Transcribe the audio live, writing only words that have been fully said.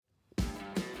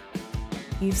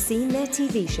You've seen their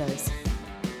TV shows.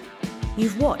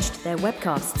 You've watched their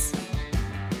webcasts.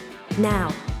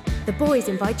 Now, the boys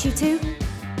invite you to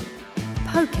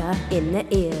Poker in the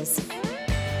Ears.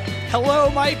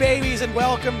 Hello, my babies, and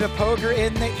welcome to Poker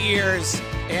in the Ears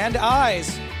and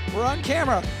Eyes. We're on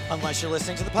camera, unless you're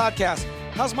listening to the podcast.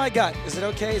 How's my gut? Is it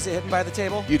okay? Is it hidden by the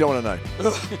table? You don't want to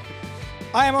know.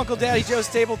 I am Uncle Daddy Joe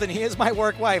Stapleton. He is my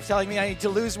work wife telling me I need to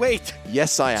lose weight.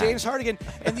 Yes, I am. James Hardigan.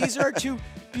 And these are two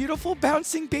beautiful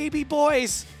bouncing baby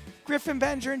boys, Griffin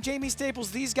Benger and Jamie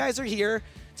Staples. These guys are here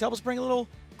to help us bring a little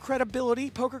credibility,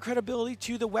 poker credibility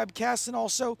to the webcast. And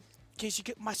also, in case you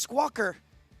get my squawker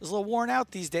is a little worn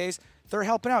out these days, they're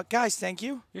helping out. Guys, thank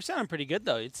you. You're sounding pretty good,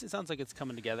 though. It sounds like it's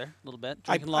coming together a little bit.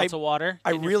 Drinking lots of water.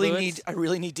 I really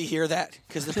need to hear that,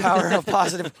 because the power of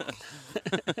positive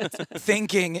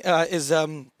thinking is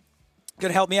going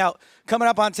to help me out. Coming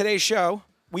up on today's show,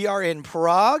 we are in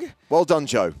Prague. Well done,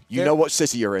 Joe. You know what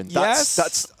city you're in.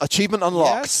 That's achievement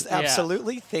unlocked. Yes,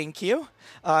 absolutely. Yeah. Thank you.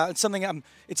 It's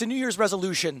it's a New Year's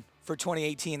resolution for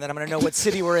 2018 that I'm going to know what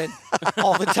city we're in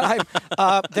all the time.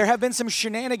 There have been some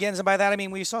shenanigans, and by that I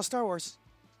mean we saw Star Wars.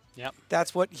 Yep.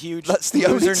 That's what huge. That's the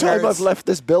only time nerds. I've left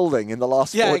this building in the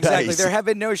last 4 days. Yeah, exactly. There have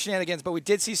been no shenanigans, but we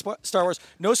did see Star Wars.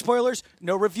 No spoilers,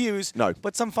 no reviews. No.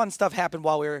 But some fun stuff happened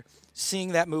while we were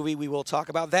seeing that movie. We will talk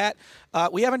about that.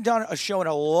 We haven't done a show in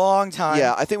a long time.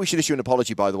 Yeah, I think we should issue an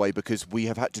apology, by the way, because we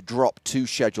have had to drop 2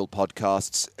 scheduled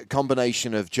podcasts, a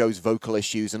combination of Joe's vocal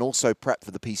issues and also prep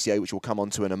for the PCA, which we'll come on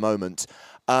to in a moment.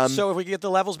 So if we can get the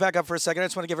levels back up for a second, I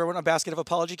just want to give everyone a basket of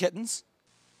apology kittens.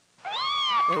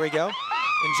 There we go.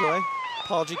 Enjoy.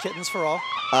 Apology kittens for all.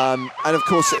 And of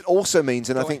course, it also means,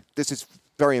 and I think this is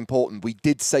very important, we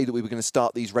did say that we were going to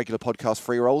start these regular podcast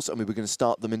free rolls, and we were going to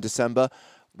start them in December.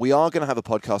 We are going to have a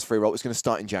podcast free roll. It's going to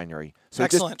start in January. So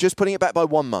just putting it back by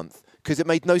 1 month, because it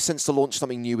made no sense to launch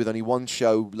something new with only one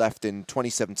show left in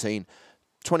 2017.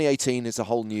 2018 is a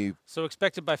whole new... So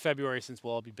expected by February, since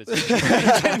we'll all be busy.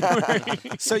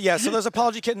 So those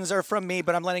apology kittens are from me,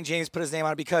 but I'm letting James put his name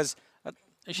on it because...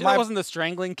 You sure that wasn't the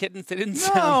strangling kittens? They didn't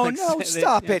sound like...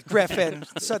 Stop it, Griffin.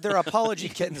 So they're apology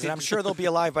kittens, and I'm sure they'll be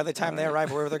alive by the time they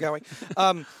arrive wherever they're going.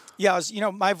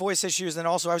 My voice issues, and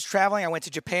also I was traveling. I went to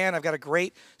Japan. I've got a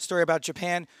great story about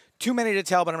Japan. Too many to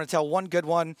tell, but I'm going to tell one good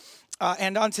one.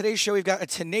 And on today's show, we've got a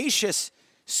tenacious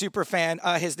super fan.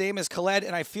 His name is Khaled,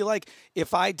 and I feel like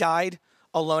if I died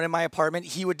alone in my apartment,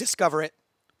 he would discover it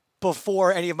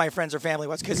before any of my friends or family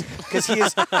was, because he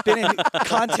has been in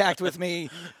contact with me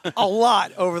a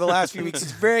lot over the last few weeks.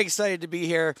 He's very excited to be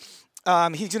here.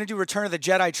 He's going to do Return of the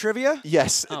Jedi trivia.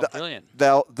 Yes. Oh, brilliant.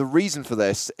 The reason for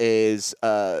this is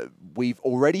we've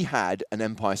already had an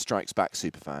Empire Strikes Back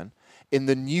superfan. In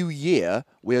the new year,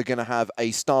 we are going to have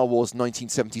a Star Wars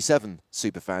 1977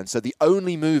 superfan. So the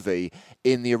only movie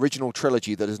in the original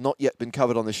trilogy that has not yet been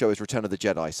covered on the show is Return of the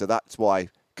Jedi. So that's why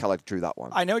Khaled drew that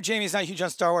one. I know Jamie's not huge on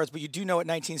Star Wars, but you do know what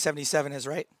 1977 is,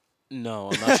 right?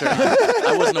 No, I'm not sure.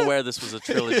 I wasn't aware this was a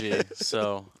trilogy,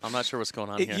 so I'm not sure what's going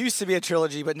on here. It used to be a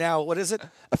trilogy, but now, what is it?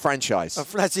 A franchise.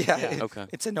 Okay.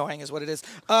 It's annoying is what it is.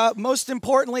 Most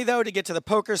importantly, though, to get to the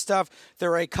poker stuff,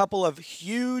 there are a couple of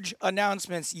huge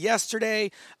announcements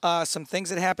yesterday, some things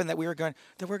that happened that we're going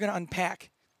to unpack.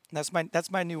 That's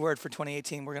my new word for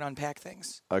 2018. We're going to unpack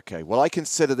things. Okay. Well, I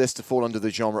consider this to fall under the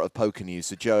genre of poker news.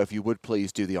 So, Joe, if you would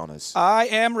please do the honors. I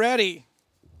am ready.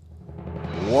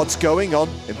 What's going on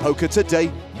in poker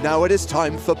today? Now it is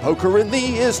time for Poker in the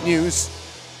Ears news.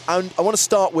 And I want to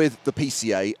start with the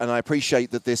PCA, and I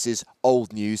appreciate that this is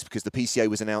old news because the PCA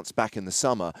was announced back in the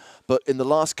summer. But in the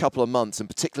last couple of months, and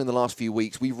particularly in the last few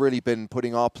weeks, we've really been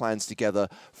putting our plans together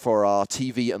for our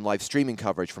TV and live streaming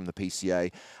coverage from the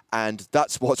PCA. And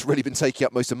that's what's really been taking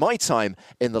up most of my time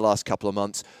in the last couple of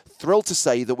months. Thrilled to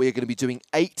say that we are going to be doing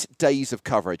 8 days of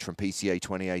coverage from PCA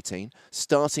 2018,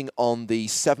 starting on the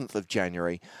 7th of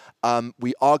January.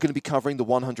 We are going to be covering the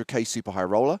 100K Super High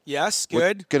Roller. Yes,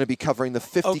 good. We're going to be covering the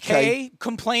 50K. Okay,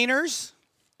 complainers.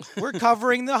 We're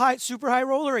covering the Super High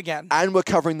Roller again. And we're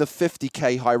covering the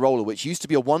 50K High Roller, which used to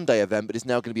be a one-day event, but is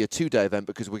now going to be a 2-day event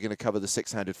because we're going to cover the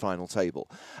 6-handed final table.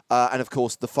 And, of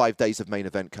course, the 5 days of main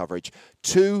event coverage.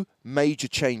 2 major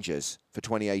changes for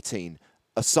 2018,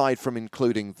 aside from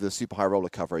including the Super High Roller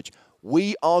coverage.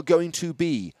 We are going to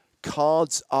be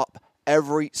cards up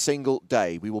every single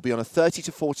day. We will be on a 30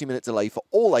 to 40-minute delay for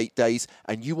all 8 days,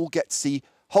 and you will get to see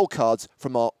whole cards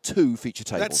from our 2 feature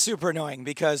tables. That's super annoying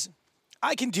because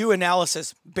I can do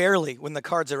analysis barely when the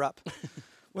cards are up.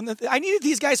 I needed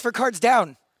these guys for cards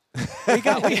down.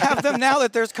 We have them now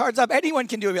that there's cards up. Anyone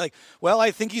can do it. Be like, well,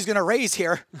 I think he's going to raise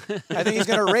here. I think he's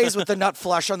going to raise with the nut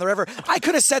flush on the river. I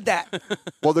could have said that.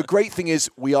 Well, the great thing is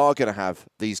we are going to have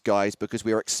these guys because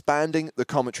we are expanding the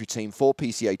commentary team for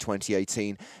PCA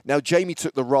 2018. Now, Jamie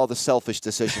took the rather selfish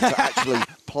decision to actually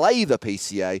play the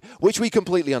PCA, which we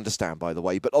completely understand, by the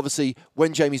way. But obviously,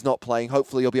 when Jamie's not playing,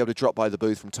 hopefully he'll be able to drop by the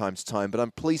booth from time to time. But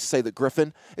I'm pleased to say that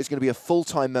Griffin is going to be a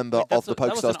full-time member of the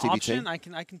PokerStars TV team. I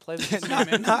can play this.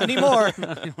 Not anymore.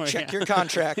 Check your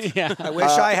contract. Yeah. I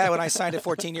wish I had when I signed it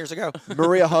 14 years ago.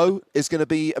 Maria Ho is going to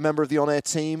be a member of the on-air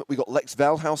team. We got Lex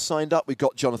Valhouse signed up. We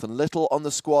got Jonathan Little on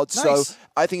the squad. Nice. So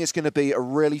I think it's going to be a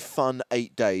really fun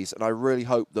 8 days, and I really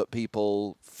hope that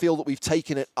people feel that we've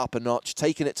taken it up a notch,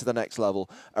 taken it to the next level,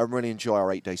 and really enjoy our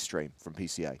 8-day stream from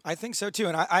PCA. I think so too,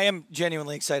 and I am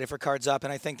genuinely excited for Cards Up,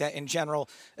 and I think that in general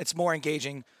it's more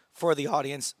engaging for the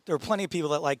audience. There are plenty of people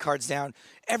that like Cards Down.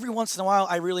 Every once in a while,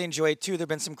 I really enjoy it too. There have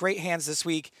been some great hands this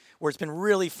week where it's been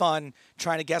really fun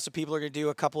trying to guess what people are going to do.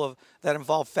 A couple of that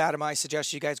involve Fatima. I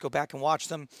suggest you guys go back and watch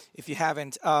them if you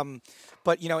haven't.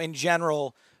 But, in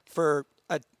general, for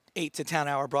a 8 to 10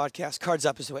 hour broadcast, Cards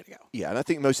Up is the way to go. Yeah, and I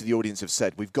think most of the audience have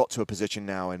said we've got to a position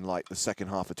now in like the second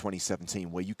half of 2017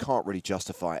 where you can't really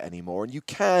justify it anymore. And you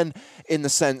can in the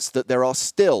sense that there are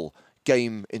still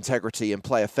game integrity and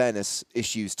player fairness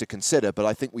issues to consider, but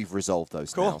I think we've resolved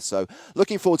those now. So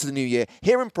looking forward to the new year.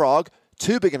 Here in Prague,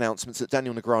 2 big announcements that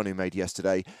Daniel Negreanu made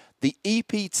yesterday. The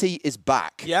EPT is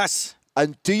back. Yes.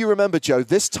 And do you remember, Joe,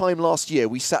 this time last year,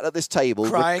 we sat at this table,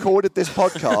 crying, recorded this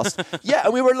podcast. Yeah,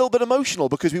 and we were a little bit emotional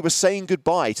because we were saying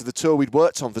goodbye to the tour we'd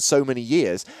worked on for so many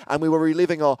years, and we were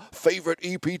reliving our favorite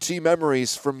EPT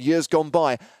memories from years gone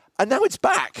by. And now it's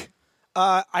back.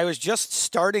 I was just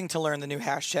starting to learn the new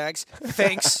hashtags.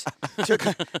 Thanks.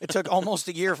 It took almost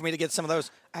a year for me to get some of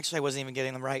those. Actually, I wasn't even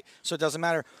getting them right, so it doesn't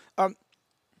matter.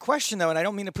 Question, though, and I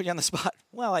don't mean to put you on the spot.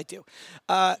 Well, I do.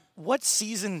 What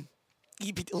season...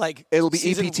 EPT, it'll be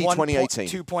EPT 2018.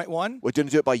 2.1? We're going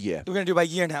to do it by year. We're going to do it by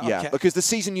year now. Yeah, okay. Because the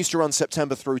season used to run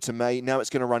September through to May. Now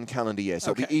it's going to run calendar year. So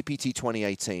it'll be EPT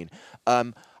 2018.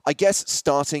 I guess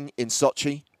starting in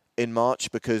Sochi in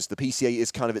March because the PCA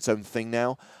is kind of its own thing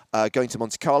now. Going to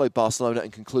Monte Carlo, Barcelona,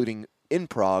 and concluding in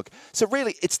Prague. So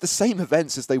really, it's the same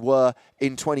events as they were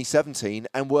in 2017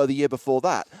 and were the year before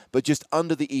that, but just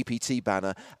under the EPT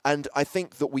banner. And I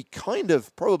think that we kind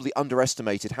of probably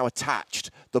underestimated how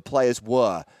attached the players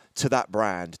were to that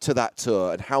brand, to that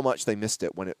tour, and how much they missed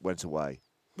it when it went away.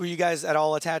 Were you guys at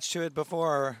all attached to it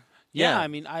before? Or? Yeah, I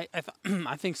mean, I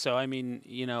think so. I mean,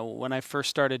 when I first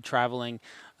started traveling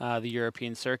the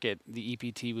European circuit, the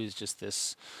EPT was just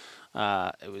this.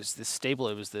 It was this stable.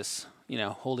 It was this,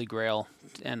 holy grail.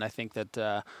 And I think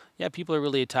that, people are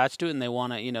really attached to it, and they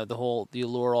want to, the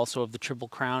allure also of the Triple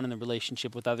Crown and the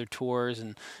relationship with other tours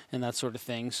and that sort of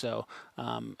thing. So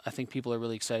I think people are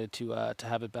really excited to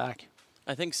have it back.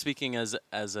 I think speaking as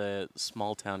a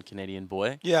small town Canadian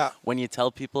boy, when you tell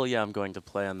people, I'm going to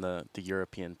play on the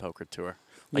European Poker Tour,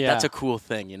 that's a cool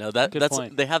thing, That's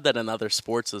point. They have that in other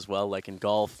sports as well, like in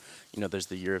golf, there's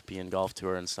the European Golf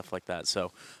Tour and stuff like that.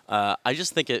 So I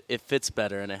just think it fits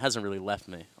better, and it hasn't really left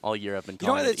me all year. I've been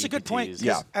calling it it's a good point.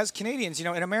 Yeah. As Canadians, in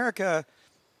America,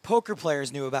 poker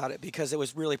players knew about it because it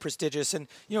was really prestigious, and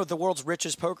the world's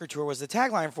richest poker tour was the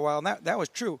tagline for a while, and that was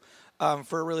true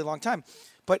for a really long time.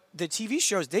 But the TV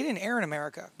shows, they didn't air in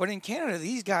America. But in Canada,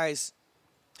 these guys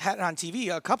had it on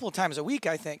TV a couple of times a week,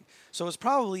 I think. So it was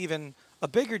probably even a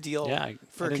bigger deal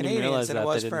for Canadians than it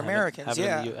was for Americans. In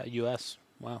the U.S.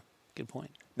 Wow, good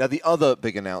point. Now, the other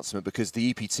big announcement, because the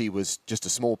EPT was just a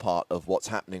small part of what's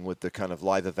happening with the kind of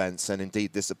live events, and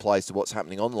indeed this applies to what's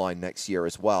happening online next year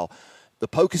as well. The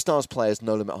PokerStars Players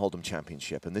No Limit Hold'em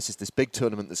Championship, and this is this big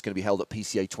tournament that's going to be held at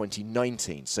PCA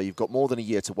 2019. So you've got more than a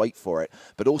year to wait for it,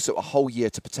 but also a whole year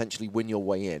to potentially win your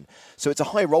way in. So it's a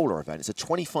high roller event. It's a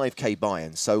 25K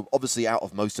buy-in, so obviously out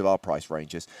of most of our price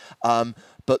ranges.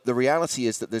 But the reality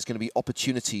is that there's going to be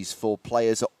opportunities for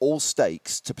players at all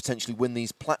stakes to potentially win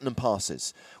these platinum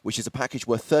passes, which is a package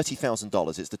worth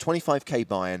 $30,000. It's the 25K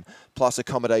buy-in plus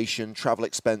accommodation, travel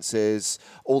expenses,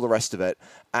 all the rest of it.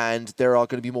 And there are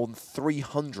going to be more than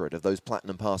 300 of those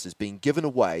platinum passes being given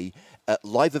away at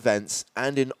live events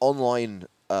and in online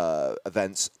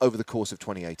events over the course of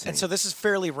 2018. And so this is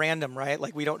fairly random, right?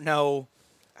 Like we don't know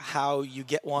how you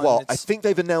get one. Well, I think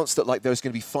they've announced that there's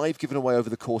going to be 5 given away over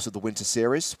the course of the Winter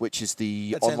Series, which is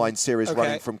the online series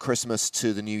running from Christmas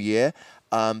to the New Year.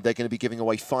 They're going to be giving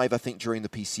away 5, I think, during the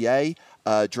PCA,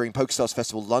 during PokerStars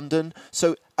Festival London.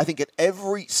 So I think at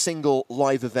every single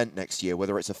live event next year,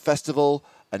 whether it's a festival,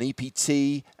 an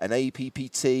EPT, an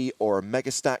APPT, or a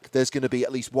Mega Stack, there's going to be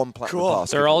at least one platinum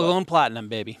pass. They're all going platinum,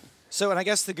 baby. So, and I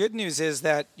guess the good news is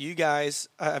that you guys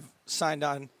have signed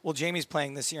on. Well, Jamie's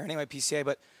playing this year anyway, PCA,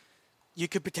 but you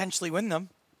could potentially win them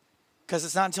because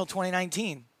it's not until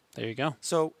 2019. There you go.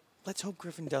 So let's hope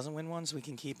Griffin doesn't win one so we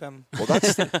can keep him. Well,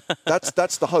 that's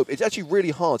the hope. It's actually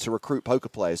really hard to recruit poker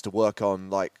players to work on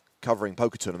like covering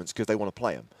poker tournaments because they want to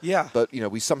play them. Yeah. But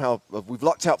we've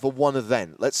lucked out for one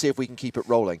event. Let's see if we can keep it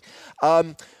rolling.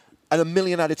 And $1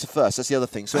 million added to first. That's the other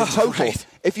thing. So in total,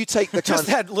 if you take the just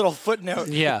that little footnote.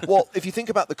 Yeah. Well, if you think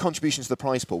about the contributions to the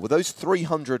prize pool, with those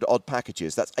 300 odd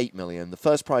packages, that's $8 million. The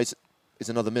first prize is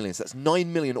another $1 million. So that's $9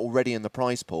 million already in the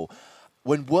prize pool.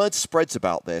 When word spreads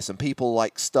about this and people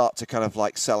like start to kind of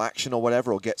like sell action or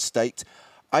whatever or get staked,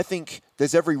 I think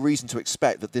there's every reason to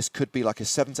expect that this could be like a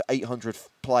 700 to 800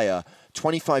 player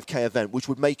 25K event, which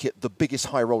would make it the biggest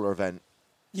high roller event.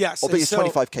 Yes. Or biggest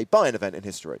 25K buy-in event in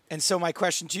history. And so my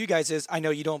question to you guys is, I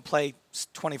know you don't play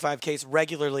 25Ks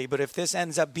regularly, but if this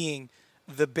ends up being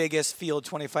the biggest field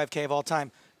 25K of all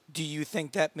time, do you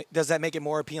think does that make it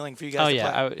more appealing for you guys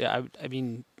to play? I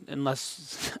mean,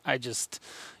 unless I just,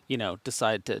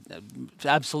 decide to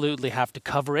absolutely have to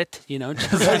cover it,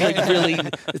 just like really,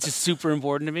 it's just super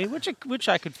important to me, which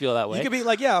I could feel that way. You could be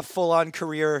like, a full-on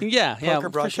career poker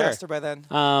broadcaster by then.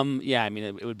 I mean,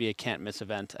 it would be a can't-miss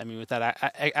event. I mean, with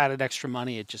that added extra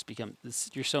money, it just becomes,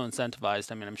 you're so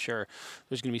incentivized. I mean, I'm sure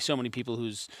there's going to be so many people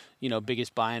whose,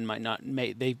 biggest buy-in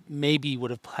they maybe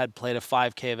would have had played a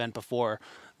 5K event before.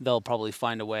 They'll probably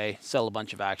find a way, sell a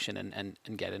bunch of action, and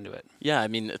get into it. Yeah, I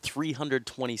mean,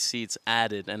 320 seats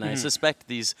added, and I suspect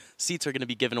these seats are going to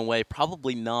be given away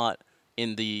probably not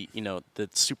in the the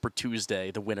Super Tuesday.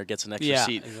 The winner gets an extra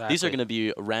seat. Exactly. These are going to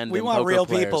be random. We want poker real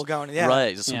players. people going.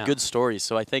 Right, some good stories.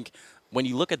 So I think when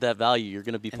you look at that value, you're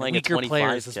going to be playing a 25K.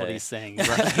 Players is what he's saying.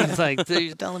 Right? He's like, so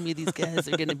you're telling me these guys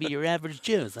are going to be your average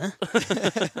Joes, huh?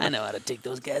 I know how to take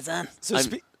those guys on. So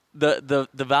the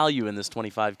value in this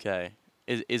 25K.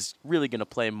 Is really going to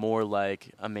play more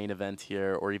like a main event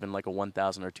here or even like a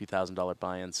 $1,000 or $2,000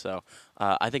 buy-in. So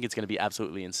I think it's going to be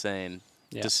absolutely insane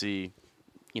to see,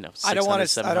 600, I don't want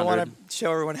to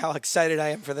show everyone how excited I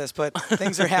am for this, but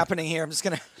things are happening here. I'm just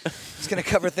gonna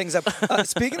cover things up.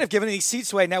 Speaking of giving these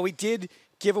seats away, now we did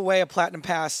give away a Platinum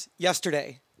Pass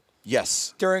yesterday.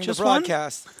 Yes. During the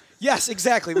broadcast. One? Yes,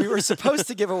 exactly. We were supposed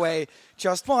to give away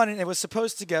just one, and it was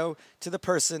supposed to go to the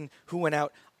person who went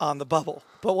out on the bubble.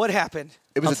 But what happened?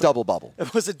 It was a double bubble.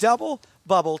 It was a double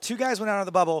bubble. Two guys went out on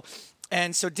the bubble.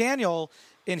 And so Daniel,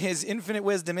 in his infinite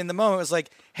wisdom in the moment, was like,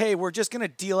 hey, we're just going to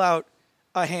deal out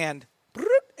a hand,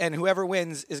 and whoever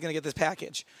wins is going to get this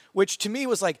package, which to me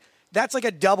was like, that's like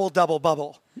a double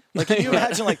bubble. Like, can you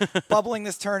imagine like bubbling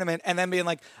this tournament and then being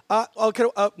like, nope,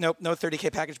 no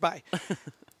 30K package, bye.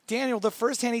 Daniel, the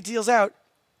first hand he deals out,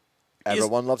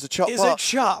 everyone loves a chop pot. Is a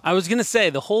chop. I was going to say,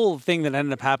 the whole thing that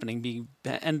ended up happening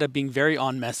ended up being very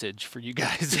on message for you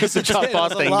guys. It's a chop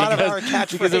pot thing.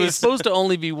 Because it was supposed to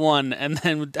only be one, and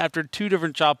then after two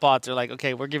different chop pots, they're like,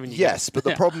 okay, we're giving you Yes, but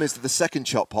the problem is that the second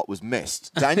chop pot was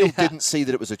missed. Daniel didn't see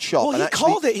that it was a chop. Well, he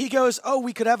called it. He goes,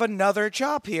 we could have another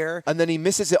chop here. And then he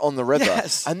misses it on the river.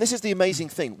 Yes. And this is the amazing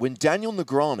thing. When Daniel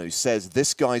Negreanu says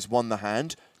this guy's won the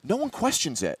hand, no one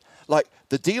questions it. Like,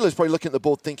 the dealer's probably looking at the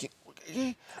board thinking,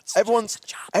 everyone's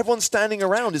standing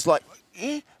around is like,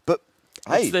 but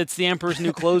hey. It's the Emperor's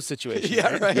New Clothes situation.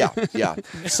 Right? Yeah.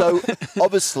 So,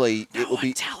 obviously, it will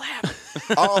be tell him.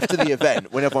 After the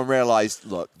event, when everyone realised,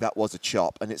 look, that was a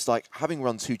chop. And it's like having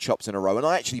run two chops in a row. And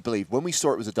I actually believe when we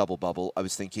saw it was a double bubble, I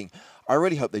was thinking, I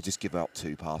really hope they just give out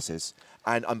two passes.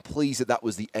 And I'm pleased that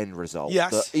was the end result.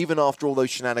 Yes. That even after all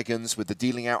those shenanigans with the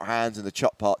dealing out hands and the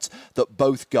chop pots, that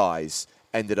both guys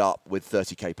ended up with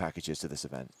 30K packages to this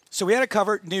event. So we had to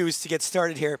cover news to get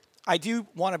started here. I do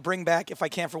want to bring back, if I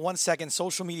can for 1 second,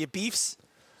 social media beefs.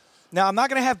 Now, I'm not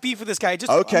going to have beef with this guy. I'm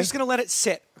just going to let it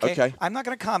sit. Okay? I'm not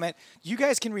going to comment. You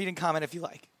guys can read and comment if you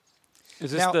like.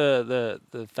 Is this the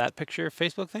fat picture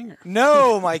Facebook thing? Or?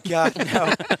 No, my God,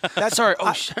 no. That's sorry.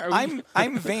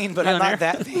 I'm vain, but I'm not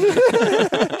that vain.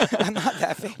 I'm not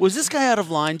that vain. Was this guy out of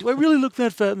line? Do I really look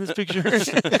that fat in this picture?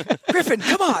 Griffin,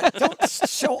 come on! Don't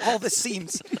show all the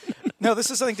seams. No, this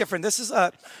is something different. This is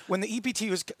when the EPT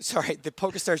the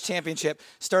PokerStars Championship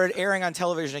started airing on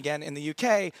television again in the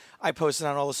UK. I posted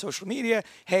on all the social media,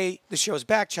 hey, the show's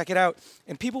back, check it out.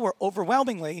 And people were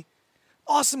overwhelmingly,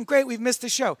 awesome, great, we've missed the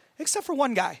show, except for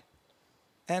one guy.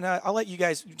 And I'll let you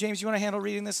guys, James, you want to handle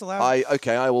reading this aloud?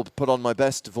 I will put on my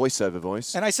best voiceover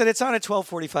voice. And I said it's on at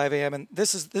 12:45 a.m., and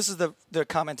this is the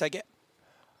comment I get.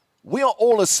 We are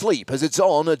all asleep as it's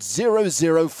on at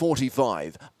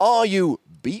 00:45. Are you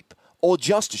beep or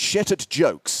just shit at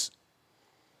jokes?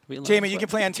 Jamie, you can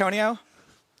play Antonio?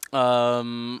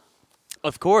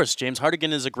 Of course, James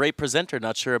Hartigan is a great presenter.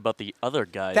 Not sure about the other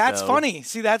guy. That's though. funny.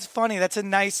 See, that's funny. That's a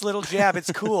nice little jab.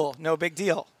 It's cool. No big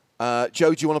deal.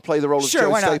 Joe, do you want to play the role of Sure, Joe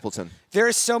why not? Stapleton? There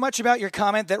is so much about your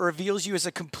comment that reveals you as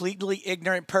a completely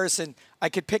ignorant person. I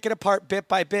could pick it apart bit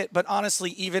by bit, but honestly,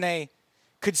 even a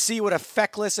could see what a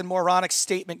feckless and moronic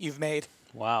statement you've made.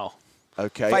 Wow.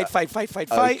 Okay.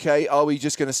 Fight. Okay, are we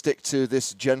just going to stick to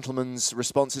this gentleman's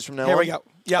responses from now on? Here we go.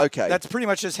 Yeah. Okay. That's pretty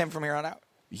much just him from here on out.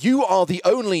 You are the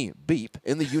only beep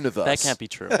in the universe. That can't be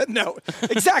true. No,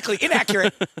 exactly.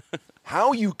 Inaccurate.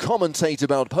 How you commentate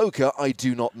about poker, I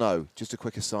do not know. Just a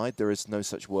quick aside, there is no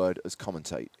such word as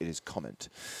commentate. It is comment.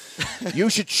 You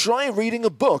should try reading a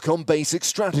book on basic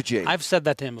strategy. I've said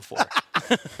that to him before.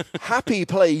 Happy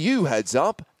play you heads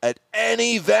up at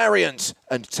any variant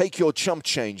and take your chump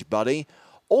change, buddy.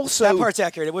 Also, That part's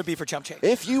accurate. It would be for chump change.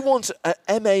 if you want an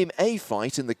MMA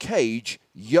fight in the cage,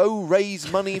 yo raise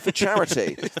money for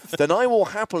charity, then I will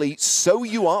happily sew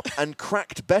you up and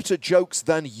cracked better jokes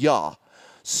than ya.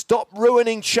 Stop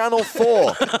ruining Channel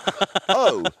 4.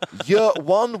 Oh, you're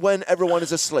one when everyone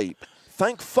is asleep.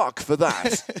 Thank fuck for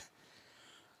that.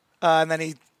 And then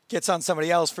he gets on somebody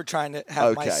else for trying to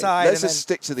have my Okay, side. let's and just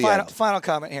then stick to the final, end. Final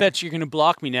comment here. Bet you're going to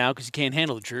block me now because you can't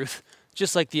handle the truth.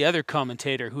 Just like the other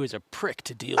commentator who is a prick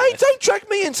to deal Hey, with. don't drag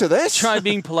me into this. Try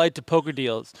being polite to poker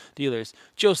dealers.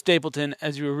 Joe Stapleton,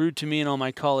 as you were rude to me and all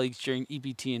my colleagues during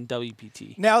EPT and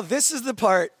WPT. Now, this is the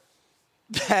part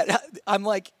that I'm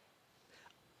like,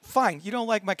 fine, you don't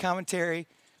like my commentary.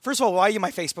 First of all, why are you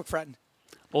my Facebook friend?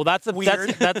 Well, that's Weird.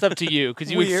 that's up to you because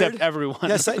you Weird. accept everyone.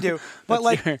 Yes, I do. But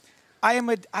That's like,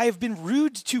 I have been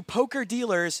rude to poker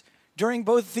dealers during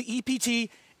both the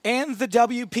EPT and the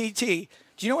WPT.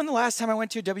 Do you know when the last time I went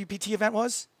to a WPT event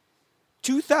was?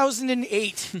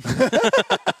 2008.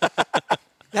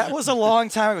 That was a long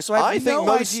time ago. So I I have think no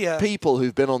most idea. people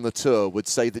who've been on the tour would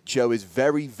say that Joe is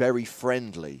very, very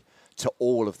friendly to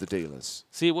all of the dealers.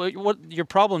 See, what your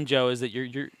problem, Joe, is that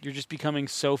you're just becoming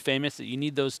so famous that you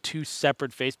need those two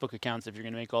separate Facebook accounts if you're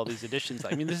going to make all these additions.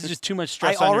 I mean, this is just too much I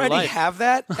stress on your already life. have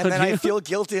that, and then I feel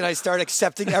guilty, and I start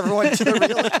accepting everyone to the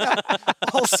real account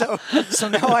also. So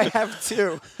now I have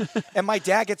two. And my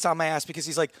dad gets on my ass because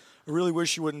he's like, I really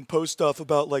wish you wouldn't post stuff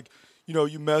about, like, you know,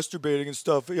 you masturbating and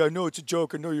stuff. Yeah, I know it's a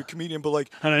joke. I know you're a comedian, but, like,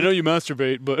 And I know you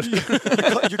masturbate, but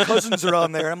your cousins are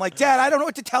on there. And I'm like, Dad, I don't know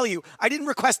what to tell you. I didn't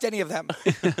request any of them.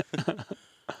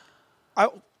 I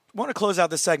want to close out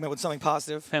this segment with something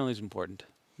positive. family's important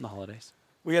in the holidays.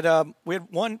 We had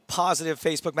one positive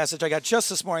Facebook message I got just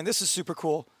this morning. This is super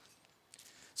cool.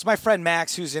 It's my friend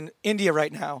Max, who's in India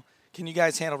right now. Can you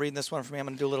guys handle reading this one for me? I'm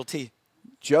going to do a little tea.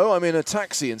 Joe, I'm in a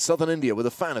taxi in southern India with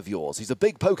a fan of yours. He's a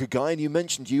big poker guy, and you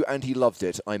mentioned you, and he loved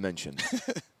it, I mentioned.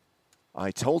 I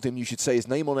told him you should say his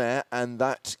name on air, and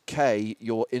that K,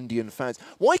 your Indian fans.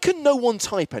 Why can no one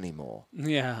type anymore?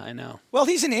 Yeah, I know. Well,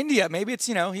 he's in India. Maybe it's,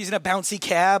 he's in a bouncy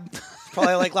cab.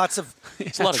 Probably like lots of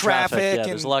There's a lot of traffic traffic. Yeah,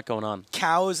 and there's a lot going on.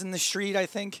 cows in the street, I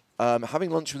think.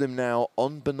 Having lunch with him now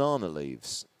on banana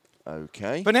leaves.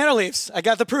 Okay. Banana leaves. I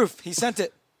got the proof. He sent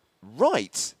it.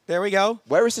 Right. There we go.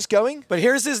 Where is this going? But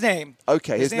here's his name.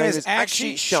 Okay, His name is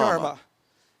Akshi Akshi Sharma. Sharma.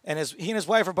 And he and his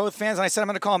wife are both fans, and I said I'm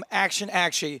going to call him Action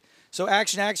Akshi. So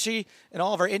Action Akshi and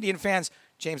all of our Indian fans,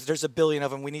 James, there's a billion of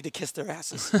them. We need to kiss their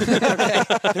asses. Okay?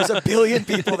 There's a billion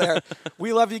people there.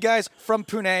 We love you guys from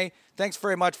Pune. Thanks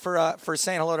very much for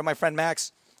saying hello to my friend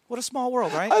Max. What a small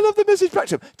world, right? I love the message back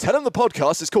to him. Tell him the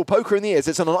podcast is called Poker in the Ears.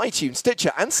 It's on iTunes,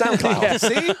 Stitcher, and SoundCloud.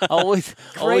 See?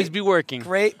 always be working.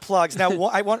 Great plugs. Now,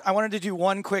 I wanted to do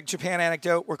one quick Japan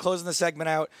anecdote. We're closing the segment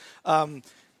out.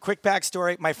 Quick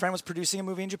backstory. My friend was producing a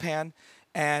movie in Japan,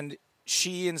 and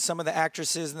she and some of the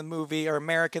actresses in the movie are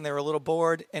American. They were a little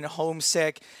bored and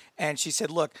homesick, and she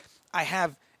said, look, I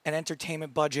have an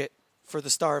entertainment budget for the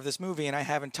star of this movie, and I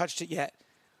haven't touched it yet.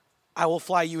 I will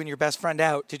fly you and your best friend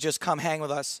out to just come hang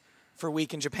with us for a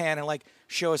week in Japan and, like,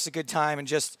 show us a good time and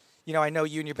just, I know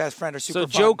you and your best friend are super So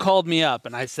fun. Joe called me up,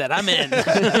 and I said, I'm in.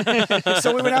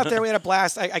 So we went out there. We had a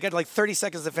blast. I got like 30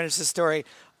 seconds to finish this story.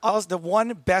 The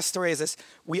one best story is this.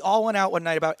 We all went out one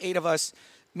night, about 8 of us,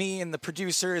 me and the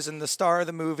producers and the star of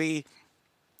the movie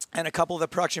and a couple of the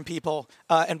production people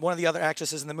and one of the other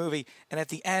actresses in the movie. And at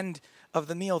the end of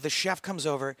the meal, the chef comes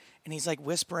over, and he's like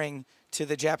whispering to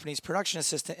the Japanese production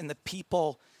assistant, and the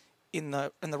people in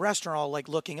the restaurant all like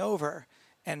looking over.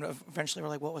 And eventually we're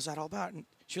like, what was that all about? And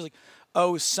she was like,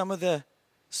 oh, some of the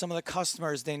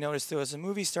customers, they noticed there was a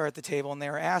movie star at the table, and they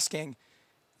were asking,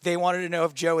 they wanted to know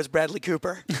if Joe was Bradley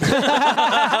Cooper. There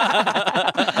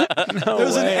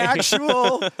was an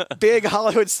actual big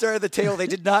Hollywood star at the table. They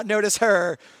did not notice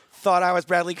her, thought I was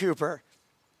Bradley Cooper.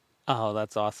 Oh,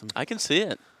 that's awesome. I can see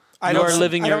it. I You don't are see-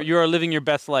 living I your don't- you are living your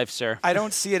best life, sir. I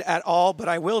don't see it at all, but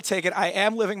I will take it. I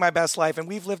am living my best life, and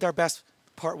we've lived our best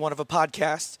part 1 of a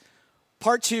podcast.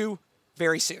 Part 2,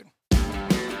 very soon.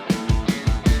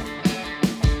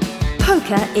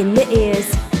 Poker in the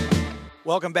ears.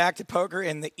 Welcome back to Poker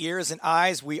in the Ears and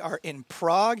Eyes. We are in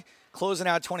Prague, closing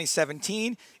out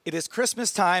 2017. It is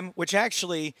Christmas time, which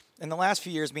actually, in the last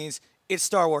few years, means it's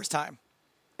Star Wars time.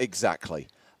 Exactly.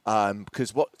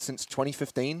 Because since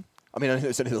 2015? I mean, I know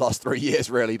it's only the last 3 years,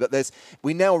 really, but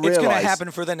we now realize... It's going to happen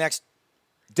for the next...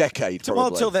 decade, probably.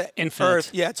 Well, till the Infinite. Earth...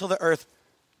 Yeah, till the Earth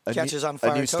catches on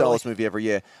fire. A new Star totally. Wars movie every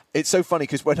year. It's so funny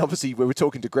because when obviously we were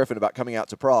talking to Griffin about coming out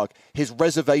to Prague, his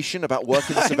reservation about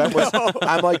working this event was,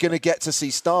 am I going to get to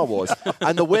see Star Wars?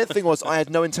 And the weird thing was I had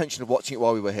no intention of watching it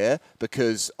while we were here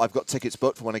because I've got tickets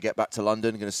booked for when I get back to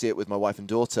London. I'm going to see it with my wife and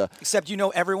daughter. Except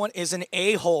everyone is an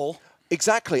a-hole.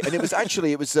 Exactly. And it was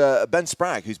Ben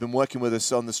Spragg, who's been working with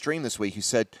us on the stream this week, who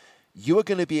said, you are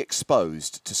going to be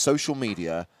exposed to social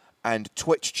media and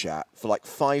Twitch chat for like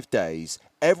 5 days.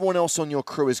 Everyone else on your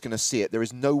crew is going to see it. There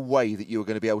is no way that you are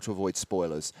going to be able to avoid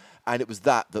spoilers. And it was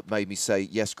that made me say,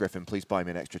 yes, Griffin, please buy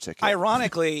me an extra ticket.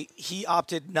 Ironically, he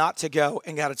opted not to go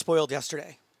and got it spoiled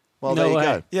yesterday. Well, No there you way.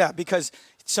 go. Yeah, because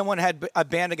someone had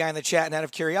banned a guy in the chat, and out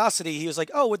of curiosity, he was like,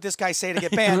 oh, what'd this guy say to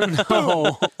get banned?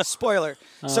 Boom. Spoiler.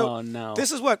 Oh, no.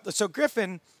 This is what... So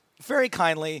Griffin very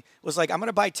kindly was like, I'm going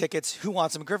to buy tickets. Who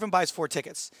wants them? Griffin buys 4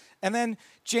 tickets. And then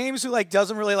James, who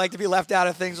doesn't really like to be left out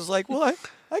of things, was like, well,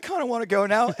 I kind of want to go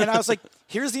now. And I was like,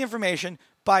 here's the information.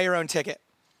 Buy your own ticket.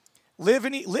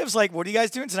 Liv's like, what are you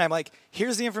guys doing tonight? I'm like,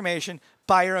 here's the information.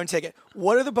 Buy your own ticket.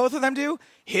 What do the both of them do?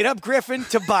 Hit up Griffin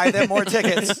to buy them more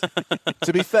tickets.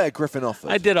 To be fair, Griffin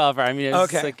offered. I did offer. I mean, it was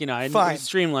Okay, like, I knew it fine. was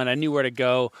streamlined. I knew where to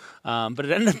go. But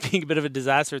it ended up being a bit of a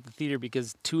disaster at the theater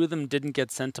because 2 of them didn't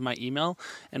get sent to my email.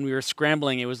 And we were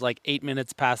scrambling. It was like 8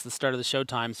 minutes past the start of the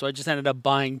showtime. So I just ended up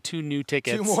buying 2 new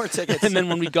tickets. 2 more tickets. And then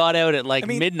when we got out at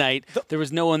mean, midnight, there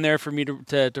was no one there for me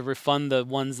to refund the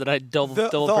ones that I double The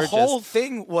purchased. whole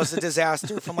thing was a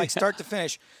disaster from start to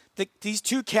finish. These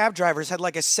 2 cab drivers had a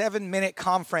 7-minute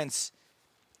conference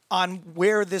on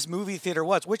where this movie theater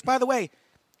was, which, by the way,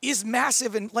 is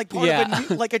massive and part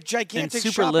of a gigantic And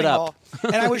super shopping lit up. mall.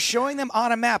 And I was showing them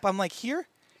on a map. I'm like, here,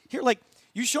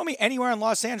 you show me anywhere in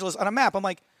Los Angeles on a map. I'm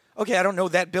like, okay, I don't know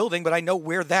that building, but I know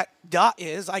where that dot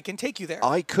is. I can take you there.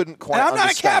 I couldn't quite and I'm not a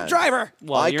understand. cab driver.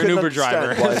 Well, I you're an couldn't Uber understand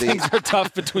driver. why the- Things are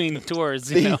tough between tours,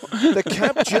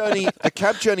 The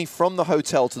cab journey from the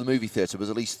hotel to the movie theater was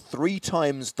at least 3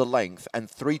 times the length and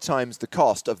 3 times the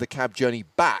cost of the cab journey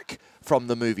back from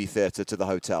the movie theater to the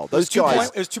hotel. Those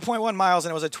guys. It was 2.1 miles,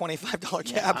 and it was a $25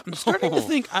 cab. I'm starting to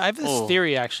think. I have this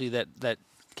theory actually that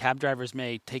cab drivers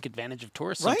may take advantage of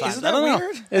tourists Right? sometimes. Isn't I that don't know.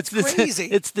 weird? It's That's crazy.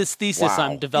 It's this thesis Wow.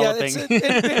 I'm developing. Yeah,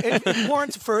 it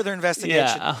warrants further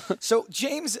investigation. Yeah. So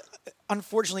James,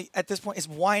 unfortunately, at this point, is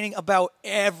whining about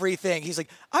everything. He's like,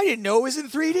 I didn't know it was in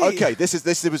 3D. Okay, this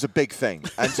was a big thing,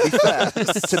 and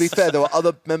to be fair, there were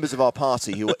other members of our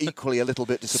party who were equally a little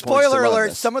bit disappointed. Spoiler to learn alert,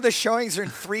 this. some of the showings are in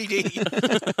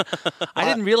 3D. I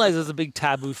didn't realize it was a big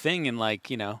taboo thing, and I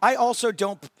also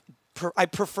don't. I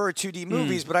prefer 2D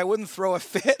movies, but I wouldn't throw a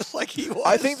fit like he was.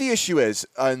 I think the issue is,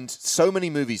 and so many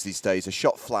movies these days are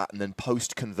shot flat and then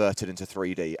post-converted into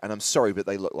 3D, and I'm sorry, but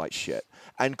they look like shit.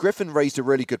 And Griffin raised a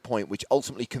really good point, which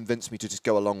ultimately convinced me to just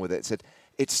go along with it. It said,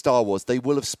 it's Star Wars. They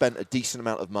will have spent a decent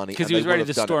amount of money. because and he was they will ready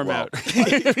have to done it storm well.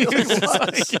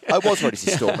 out. I was ready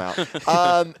to storm out.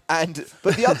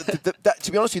 But the other,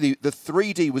 to be honest with you, the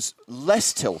 3D was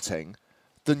less tilting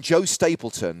than Joe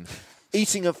Stapleton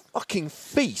eating a fucking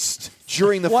feast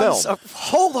during the film.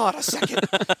 Hold on a second.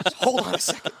 Hold on a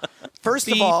second. First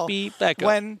of Beep, all, beep, back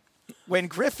up. when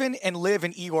Griffin and Liv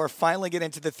and Igor finally get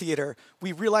into the theater,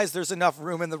 we realize there's enough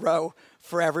room in the row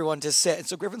for everyone to sit. And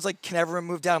so Griffin's like, can everyone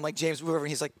move down? I'm like, James, move over. And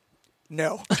he's like,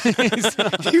 no. he wouldn't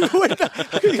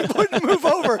move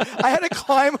over. I had to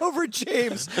climb over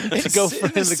James and go sit in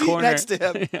in the the seat corner. next to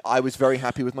him. I was very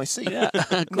happy with my seat.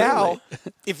 Now,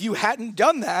 if you hadn't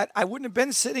done that, I wouldn't have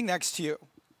been sitting next to you.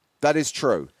 That is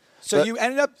true. So But- you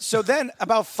ended up. So then,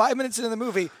 about 5 minutes into the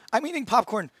movie, I'm eating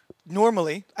popcorn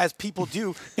normally, as people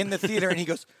do in the theater, and he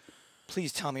goes,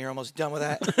 "Please tell me you're almost done with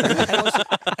that." And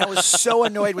I was so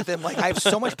annoyed with him. I have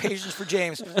so much patience for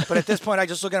James, but at this point, I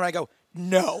just look at him and I go,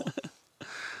 "No."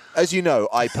 As you know,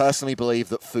 I personally believe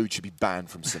that food should be banned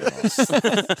from cinemas.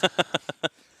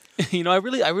 I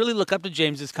really look up to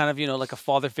James as kind of, like a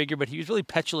father figure, but he was really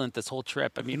petulant this whole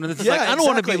trip. I mean, it's Yeah, like, I don't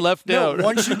want to be exactly. left No, out.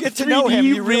 once you get to know him,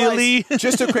 you really?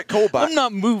 Just a quick callback. I'm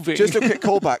not moving. Just a quick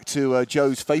callback to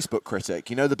Joe's Facebook critic.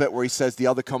 You know the bit where he says the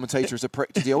other commentator is a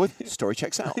prick to deal with? Story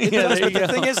checks out. It Yeah, does, there but you the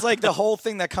go. thing is, like, the whole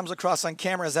thing that comes across on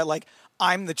camera is that, like,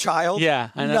 I'm the child. Yeah,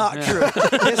 I know, Not yeah.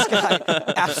 true. This guy,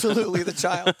 absolutely the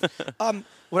child.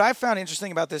 What I found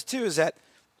interesting about this, too, is that,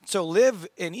 so Liv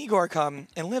and Igor come,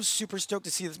 and Liv's super stoked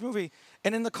to see this movie,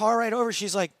 and in the car right over,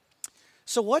 she's like,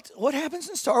 so what happens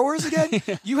in Star Wars again?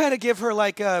 You had to give her,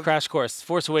 like, a... Crash course.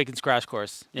 Force Awakens crash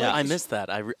course. Yeah. I missed that.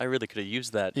 I really could have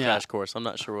used that Yeah. crash course. I'm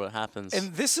not sure what happens.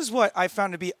 And this is what I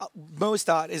found to be most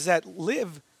odd, is that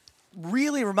Liv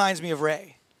really reminds me of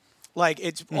Rey. Like,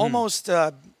 it's almost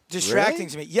distracting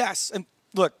to me. Yes. And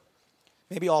look,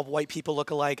 maybe all white people look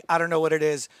alike. I don't know what it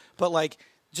is. But, like,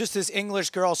 just this English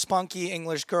girl, spunky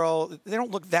English girl, they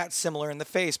don't look that similar in the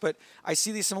face. But I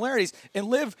see these similarities. And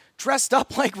Liv dressed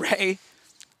up like Rey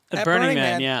at Burning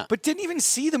Man, yeah. but didn't even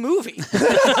see the movie.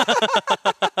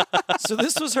 So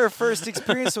this was her first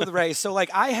experience with Rey. So, like,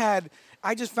 I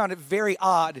just found it very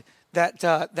odd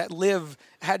that Liv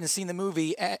hadn't seen the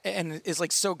movie and is,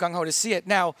 like, so gung-ho to see it.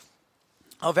 Now,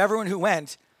 of everyone who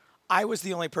went, I was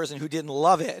the only person who didn't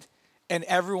love it, and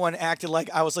everyone acted like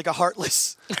I was, like, a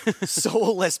heartless,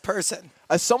 soulless person.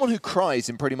 As someone who cries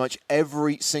in pretty much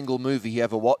every single movie he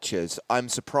ever watches, I'm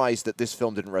surprised that this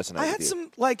film didn't resonate I with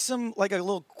had you. like a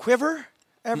little quiver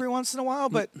every once in a while,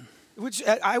 but which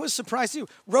I was surprised too.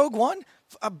 Rogue One,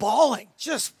 bawling,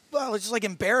 just like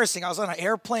embarrassing. I was on an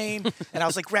airplane and I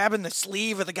was like grabbing the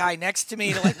sleeve of the guy next to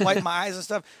me to like wipe my eyes and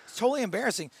stuff. It's totally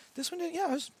embarrassing. This one, it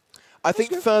was. I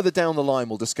think further down the line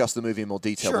we'll discuss the movie in more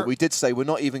detail. Sure. But we did say we're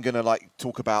not even going to like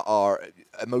talk about our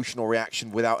emotional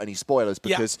reaction without any spoilers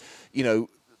because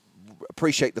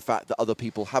appreciate the fact that other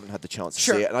people haven't had the chance to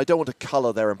Sure. see it, and I don't want to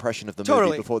colour their impression of the movie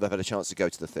Totally. before they've had a chance to go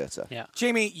to the theatre. Yeah.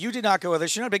 Jamie, you did not go with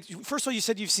us. You're not a big. First of all, you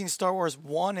said you've seen Star Wars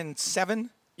 1 and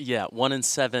 7. Yeah, 1 and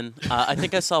 7. I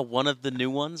think I saw one of the new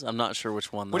ones. I'm not sure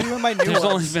which one. What do though. you mean by new There's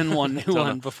only ones? been one new Don't one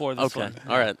know. before this Okay, one.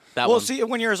 all right. That Well, one. see,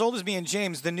 when you're as old as me and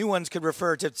James, the new ones could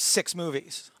refer to 6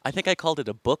 movies. I think I called it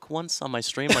a book once on my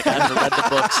stream. Like I haven't read the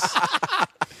books.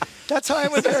 That's how I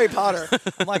am with Harry Potter.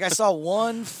 I'm like, I saw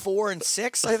 1, 4, and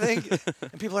 6, I think.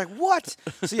 And people are like, what?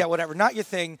 So, yeah, whatever. Not your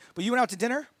thing. But you went out to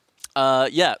dinner?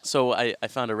 Yeah, so I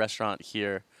found a restaurant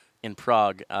here in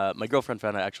Prague. My girlfriend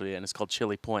found it actually, and it's called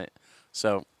Chili Point.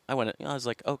 So I went. I was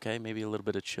like, okay, maybe a little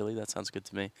bit of chili. That sounds good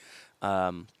to me.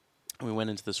 We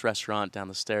went into this restaurant down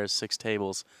the stairs, 6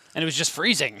 tables. And it was just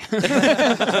freezing.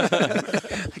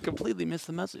 I completely missed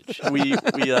the message. We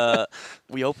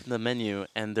opened the menu,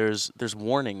 and there's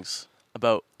warnings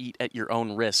about eat at your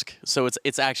own risk. So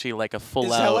it's actually like a full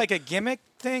Is out. that like a gimmick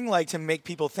thing, like to make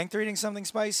people think they're eating something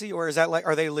spicy? Or is that like,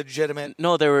 are they legitimate?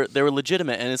 No, they were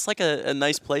legitimate, and it's like a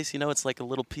nice place. You know, it's like a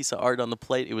little piece of art on the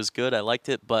plate. It was good. I liked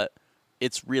it, but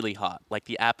it's really hot. Like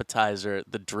the appetizer,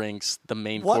 the drinks, the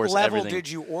main What course, level everything. did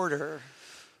you order?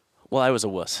 Well, I was a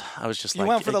wuss. I was just You like,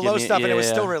 went for the give low me- stuff, and it was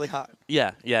yeah. still really hot.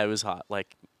 Yeah, it was hot.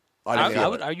 Like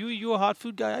Are you a hot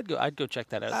food guy? I'd go check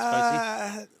that out.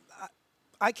 Spicy.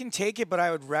 I can take it, but I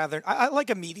would rather. I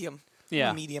like a medium. I'm Yeah.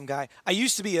 a medium guy. I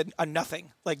used to be a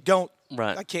nothing. Like,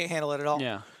 Right. I can't handle it at all.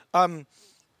 Yeah.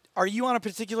 Are you on a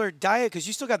particular diet? Because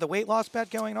you still got the weight loss bet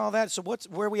going and all that. So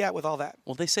where are we at with all that?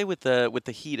 Well, they say with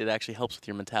the heat, it actually helps with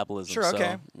your metabolism. Sure, so,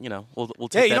 okay. You know, we'll Hey,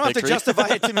 take you that don't have to victory. justify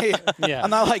it to me. Yeah. I'm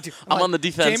not like. I'm like, on the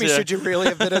defense Jamie, here. should you really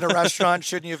have been in a restaurant?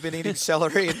 Shouldn't you have been eating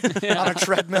celery on a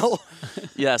treadmill?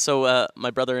 Yeah, so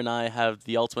my brother and I have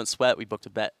the Ultimate Sweat. We booked a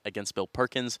bet against Bill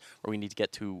Perkins where we need to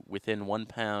get to within 1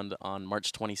 pound on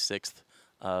March 26th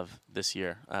of this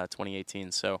year,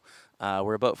 2018. So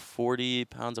we're about 40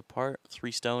 pounds apart,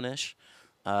 3 stone-ish.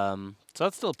 So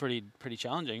that's still pretty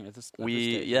challenging at this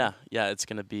stage. Yeah, it's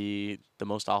going to be the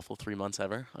most awful 3 months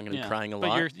ever. I'm going to be crying a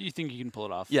lot. But you think you can pull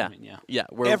it off? Yeah, I mean, yeah. yeah.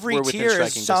 Every we're within tier is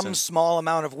striking some distance. small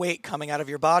amount of weight coming out of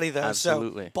your body, though.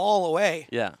 Absolutely. So ball away.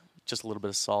 Yeah, just a little bit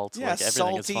of salt. Yeah, like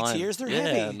everything is salty fine. tears, they're yeah,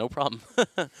 heavy. no problem.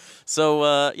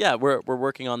 So we're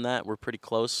working on that. We're pretty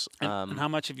close. And how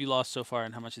much have you lost so far,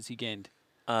 and how much has he gained?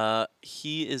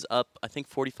 He is up, I think,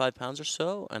 45 pounds or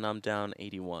so, and I'm down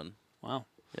 81. Wow.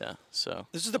 Yeah, so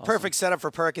This is the perfect setup for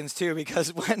Perkins too,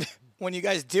 because when you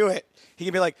guys do it, he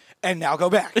can be like, "And now go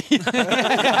back, double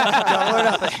or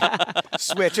nothing,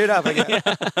 switch it up again."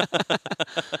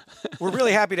 We're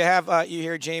really happy to have you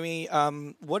here, Jamie.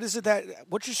 What is it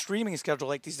what's your streaming schedule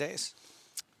like these days?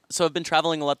 So I've been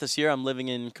traveling a lot this year. I'm living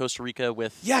in Costa Rica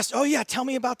with Yes. Oh, yeah. Tell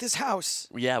me about this house.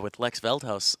 with Lex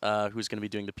Veldhuis, who's going to be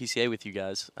doing the PCA with you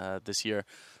guys this year.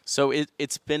 So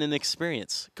it's been an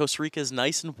experience. Costa Rica is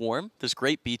nice and warm. There's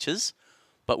great beaches,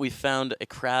 but we found a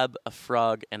crab, a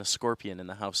frog, and a scorpion in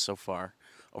the house so far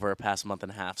over a past month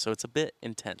and a half. So it's a bit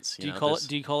intense. Do you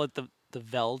call it the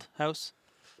Veld house?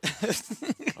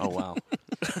 Oh wow!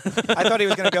 I thought he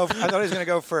was going to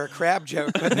go for a crab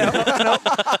joke, but no.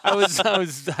 I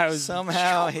was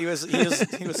Somehow he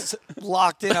was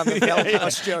locked in on the Bell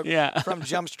House joke from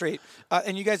Jump Street.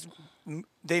 And you guys,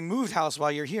 they moved house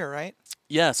while you're here, right?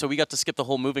 Yeah, so we got to skip the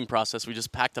whole moving process. We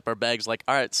just packed up our bags like,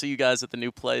 all right, see you guys at the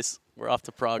new place. We're off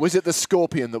to Prague. Was it the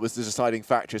scorpion that was the deciding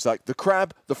factor? It's like the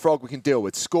crab, the frog we can deal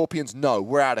with. Scorpions, no,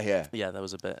 we're out of here. Yeah, that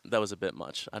was a bit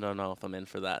much. I don't know if I'm in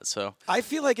for that. So I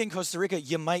feel like in Costa Rica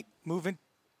you might move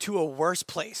into a worse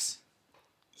place.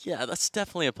 yeah, that's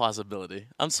definitely a possibility.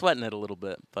 I'm sweating it a little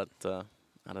bit, but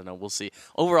I don't know. We'll see.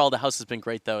 Overall, the house has been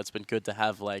great, though. It's been good to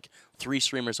have like 3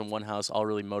 streamers in one house, all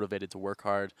really motivated to work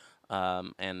hard,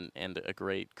 and a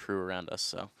great crew around us.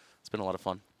 So it's been a lot of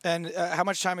fun. And how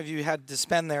much time have you had to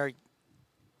spend there?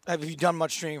 Have you done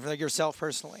much streaming for yourself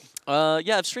personally?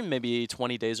 Yeah, I've streamed maybe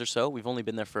 20 days or so. We've only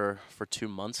been there for 2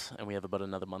 months, and we have about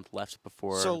another month left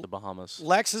before the Bahamas.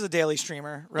 Lex is a daily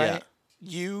streamer, right? Yeah.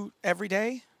 You every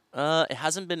day? It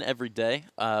hasn't been every day.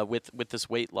 With this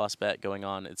weight loss bet going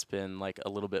on, it's been like a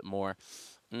little bit more.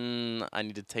 I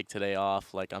need to take today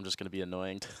off. Like I'm just gonna be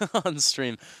annoying on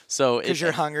stream. So because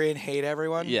you're hungry and hate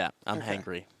everyone. Yeah, I'm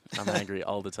hangry. I'm hangry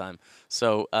all the time.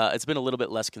 So it's been a little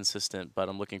bit less consistent, but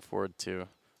I'm looking forward to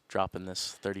dropping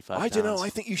this 35 I pounds. don't know. I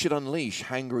think you should unleash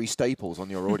hangry Staples on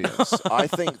your audience. I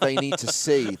think they need to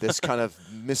see this kind of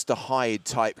Mr. Hyde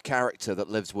type character that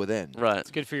lives within. Right.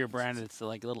 It's good for your brand. It's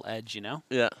like a little edge, you know?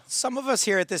 Yeah. Some of us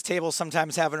here at this table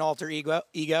sometimes have an alter ego.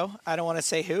 I don't want to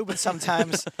say who, but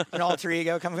sometimes an alter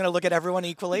ego. I'm going to look at everyone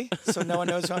equally, so no one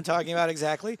knows who I'm talking about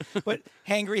exactly. But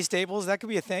hangry Staples, that could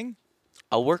be a thing.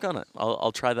 I'll work on it.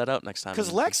 I'll try that out next time.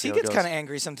 Because Lex, he gets kind of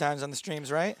angry sometimes on the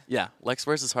streams, right? Yeah, Lex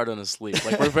wears his heart on his sleeve.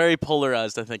 Like we're very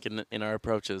polarized, I think, in our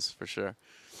approaches for sure.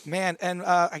 Man, and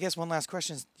I guess one last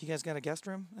question. You guys got a guest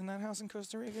room in that house in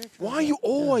Costa Rica? Why are you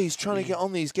always trying to get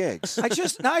on these gigs? I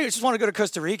just want to go to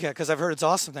Costa Rica because I've heard it's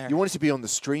awesome there. You want it to be on the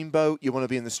stream boat. You want to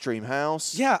be in the stream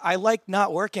house. Yeah, I like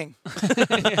not working.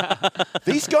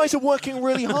 These guys are working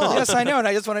really hard. Yes, I know, and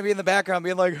I just want to be in the background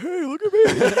being like, hey, look at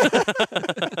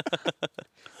me.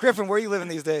 Griffin, where are you living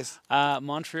these days?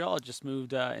 Montreal. Just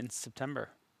moved in September.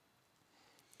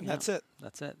 And that's it.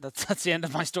 That's it. That's the end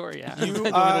of my story. Yeah. You, Do you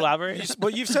want me to elaborate?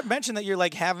 You've mentioned that you're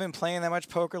like haven't been playing that much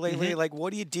poker lately. Like,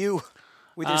 what do you do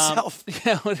with yourself?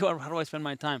 Yeah. How do I spend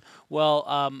my time? Well,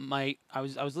 I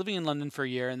was living in London for a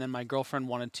year, and then my girlfriend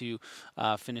wanted to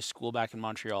finish school back in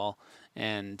Montreal.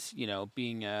 And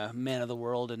being a man of the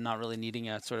world and not really needing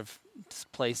a sort of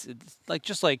place, it's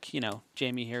just like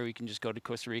Jamie here, we can just go to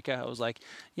Costa Rica. I was like,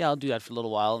 yeah, I'll do that for a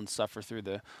little while and suffer through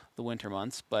the winter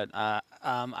months. But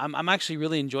I'm actually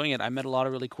really enjoying it. I met a lot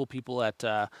of really cool people at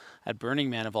Burning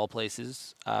Man of all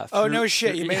places. Oh no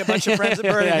shit! You made a bunch of friends at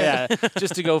Burning Man. Yeah,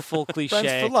 just to go full cliche.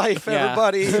 Friends for life,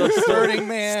 everybody. Burning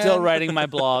Man. Still writing my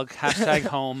blog.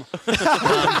 #home.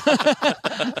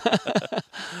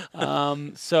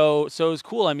 So it was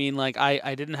cool. I mean, like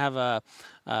I didn't have a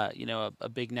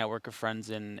big network of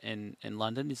friends in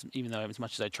London, even though as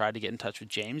much as I tried to get in touch with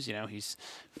James, he's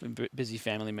a busy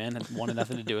family man and wanted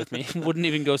nothing to do with me. Wouldn't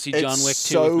even go see John Wick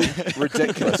 2 with me. It's so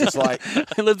ridiculous. It's like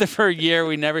I lived there for a year.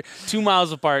 We never 2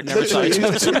 miles apart. Never saw each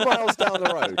other. 2 miles down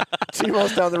the road. 2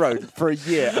 miles down the road for a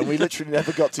year, and we literally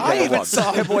never got together I even once.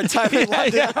 saw him one time in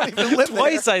London. I don't even live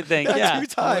Twice, there. I think. Yeah, Yeah, 2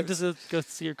 times. Just go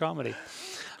see your comedy.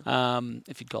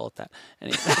 If you'd call it that.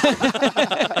 Anyway.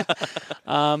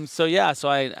 So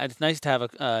it's nice to have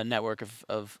a network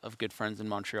of good friends in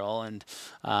Montreal, and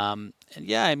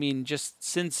yeah, I mean, just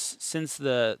since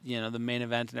the the main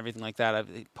event and everything like that,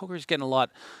 poker's getting a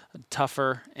lot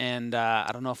tougher, and I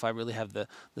don't know if I really have the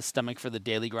stomach for the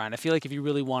daily grind. I feel like if you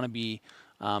really want to be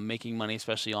making money,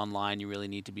 especially online, you really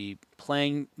need to be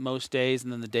playing most days,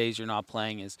 and then the days you're not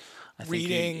playing is, I think,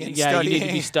 reading and you need to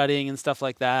studying. be studying and stuff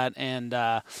like that. And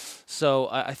so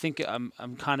I think I'm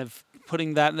kind of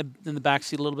putting that in the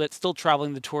backseat a little bit. Still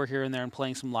traveling the tour here and there and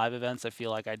playing some live events. I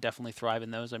feel like I definitely thrive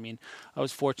in those. I mean, I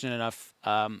was fortunate enough.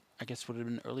 I guess would have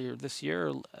been earlier this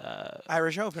year.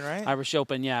 Irish Open, right? Irish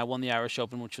Open, yeah, I won the Irish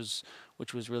Open, which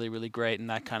was really, really great, and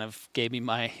that kind of gave me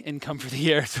my income for the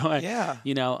year. So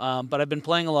but I've been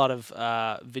playing a lot of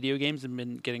video games and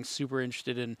been getting super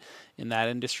interested in that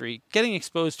industry. Getting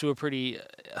exposed to a pretty,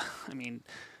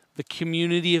 the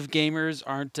community of gamers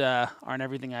aren't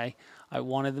everything I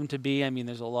wanted them to be. I mean,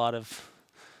 there's a lot of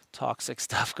toxic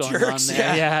stuff going Jerks, on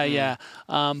there. yeah.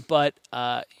 Yeah. But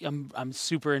I'm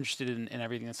super interested in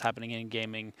everything that's happening in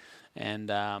gaming, and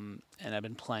I've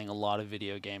been playing a lot of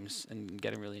video games and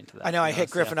getting really into that. I know I hit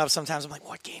honest, Griffin up sometimes. I'm like,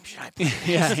 what game should I play?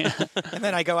 Yeah. And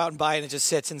then I go out and buy it and it just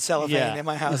sits in cellophane Yeah. in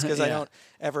my house because I Yeah. don't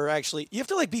ever actually. You have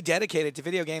to be dedicated to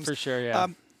video games. For sure, yeah.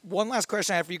 One last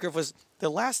question I have for you, Griff, was the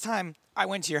last time I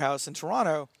went to your house in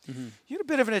Toronto, you had a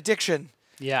bit of an addiction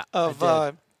Yeah. of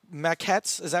I did.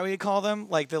 maquettes. Is that what you call them?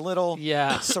 Like the little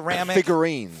Yeah. ceramic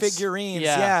Figurines. Figurines.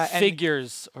 Yeah. Yeah. And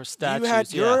Figures or statues. you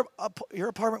had yeah. your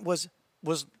apartment was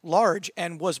large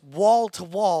and was wall to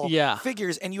wall Yeah.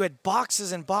 figures, and you had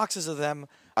boxes and boxes of them.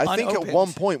 I think at unopened.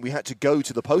 one point we had to go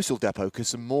to the postal depot because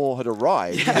some more had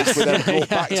arrived, which were then brought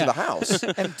back to the house.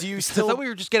 And do you I still thought we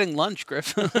were just getting lunch,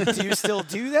 Griff. do you still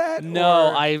do that? No,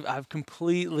 or- I've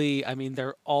completely. I mean,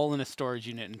 they're all in a storage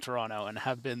unit in Toronto and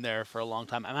have been there for a long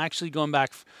time. I'm actually going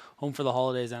back home for the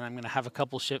holidays, and I'm going to have a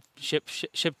couple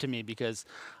shipped to me because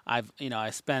I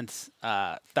spent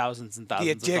thousands and thousands.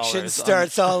 The of addiction dollars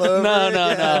starts on, all over.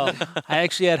 No. I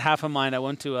actually had half of mine. I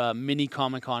went to a mini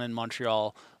Comic-Con in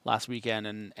Montreal last weekend,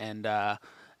 and I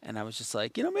was just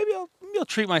like, maybe I'll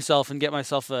treat myself and get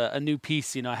myself a new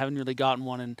piece. I haven't really gotten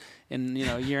one in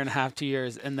a year and a half, 2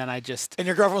 years, and then I just. And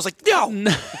your girlfriend was like, no.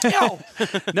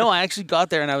 No, I actually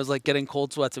got there and I was like getting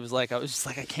cold sweats. It was like I was just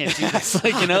like, I can't do this.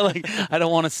 I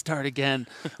don't want to start again.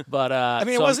 But I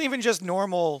mean, so it wasn't even just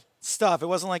normal stuff. It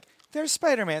wasn't like, there's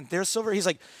Spider-Man, there's Silver. He's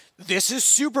like, this is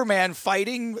Superman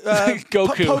fighting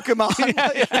Goku. Pokemon.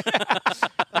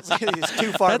 I was like, it's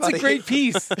too far, That's buddy. a great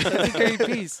piece. That's a great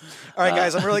piece. All right,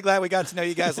 guys, I'm really glad we got to know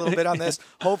you guys a little bit on this.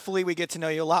 Hopefully we get to know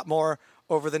you a lot more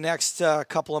over the next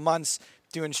couple of months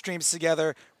doing streams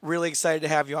together. Really excited to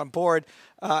have you on board.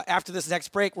 After this next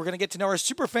break, we're going to get to know our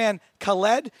superfan,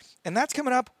 Khaled, and that's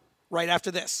coming up right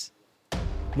after this.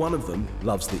 One of them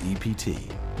loves the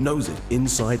EPT, knows it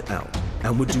inside out,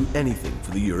 and would do anything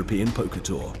for the European Poker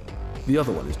Tour. The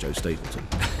other one is Joe Stapleton.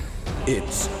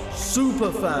 It's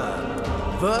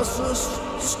Superfan versus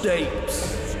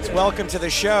Stapes. Welcome to the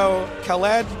show,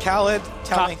 Khaled.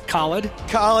 Tell me. Khaled.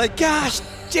 Khaled, gosh,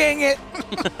 dang it.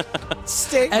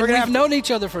 And we've known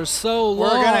each other for so long.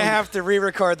 We're going to have to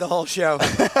re-record the whole show,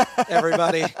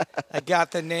 everybody. I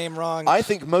got the name wrong. I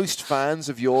think most fans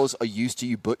of yours are used to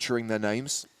you butchering their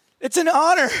names. It's an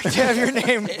honor to have your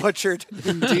name butchered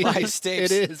by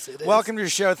Stapes. It is. Welcome to the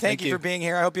show. Thank you you. for being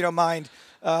here. I hope you don't mind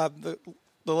the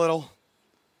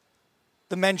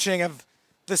mentioning of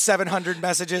the 700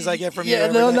 messages I get from you. Yeah,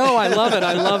 every day. no, I love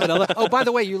it. Oh, by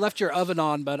the way, you left your oven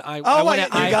on, but I Oh, want you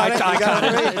to. got it. I You got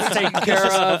it. it. It's taken care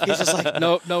of. He's just like,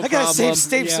 No I problem. gotta save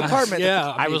Stapes' yeah. apartment. Yeah,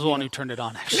 I was the one who turned it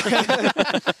on, actually.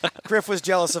 Griff was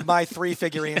jealous of my 3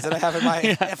 figurines that I have in my.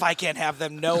 If I can't have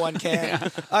them, no one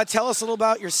can. Tell us a little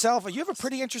about yourself. You have a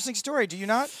pretty interesting story, do you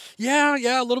not?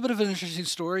 Yeah, a little bit of an interesting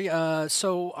story.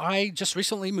 So I just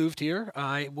recently moved here.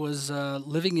 I was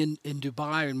living in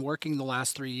Dubai and working the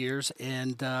last 3 years,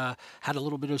 and had a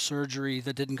little bit of surgery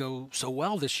that didn't go so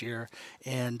well this year,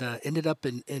 and ended up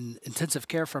in intensive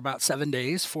care for about 7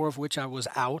 days, 4 of which I was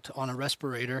out on a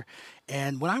respirator.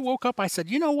 And when I woke up, I said,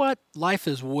 you know what? Life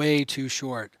is way too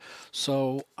short.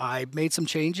 So I made some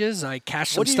changes. I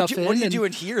cashed some stuff in. What are you and-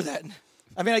 doing here then?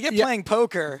 I mean, I get Yeah. playing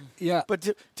poker, Yeah. but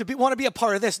to want to be a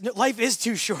part of this, life is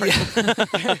too short.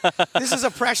 This is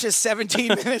a precious 17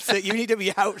 minutes that you need to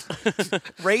be out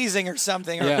raising or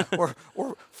something, or, Yeah.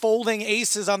 or folding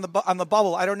aces on the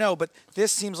bubble. I don't know, but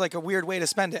this seems like a weird way to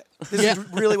spend it. This Yeah. is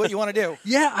really what you want to do.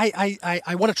 Yeah,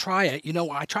 I want to try it.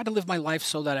 I try to live my life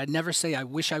so that I never say I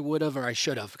wish I would have or I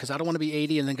should have, because I don't want to be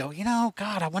 80 and then go,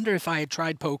 God, I wonder if I had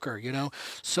tried poker,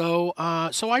 So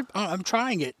I'm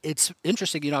trying it. It's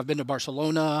interesting. I've been to Barcelona,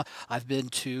 I've been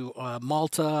to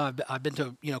Malta, I've been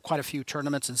to quite a few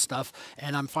tournaments and stuff,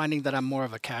 and I'm finding that I'm more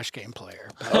of a cash game player.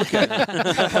 Okay.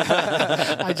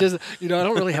 I just, I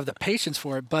don't really have the patience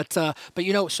for it. But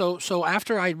so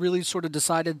after I really sort of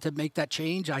decided to make that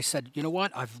change, I said, you know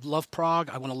what? I've loved Prague.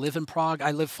 I want to live in Prague.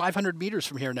 I live 500 meters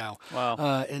from here now.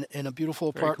 Wow. In a beautiful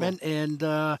apartment, and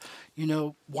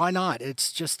why not?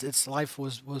 It's life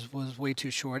was way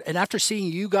too short. And after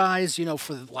seeing you guys,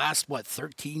 for the last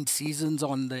 13 seasons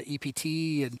on the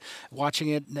EPT and watching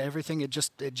it and everything, it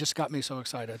just got me so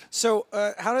excited. So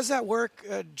how does that work?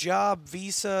 Job,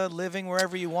 visa, living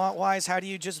wherever you want wise? How do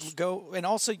you just go? And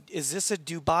also, is this a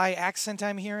Dubai Dubai accent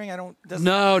I'm hearing?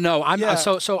 No. I'm Yeah.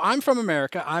 so I'm from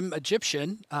America. I'm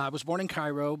Egyptian. I was born in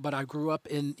Cairo, but I grew up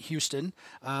in Houston.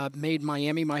 Made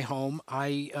Miami my home.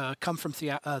 I come from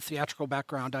theatrical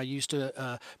background. I used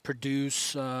to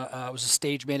produce. I was a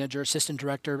stage manager, assistant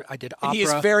director. I did opera. He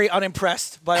is very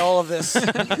unimpressed by all of this.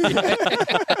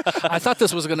 I thought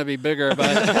this was going to be bigger,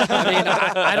 but I mean,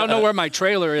 I don't know where my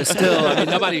trailer is still. I mean,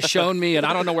 nobody's shown me, and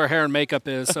I don't know where hair and makeup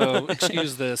is, so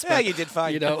excuse this. Yeah, but, you did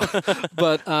fine. You know,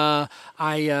 but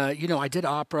I did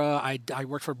opera. I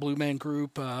worked for Blue Man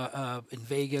Group in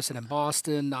Vegas and in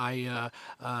Boston. I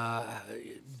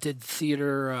did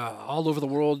theater all over the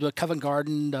world. Covent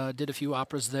Garden, did a few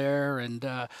operas there, and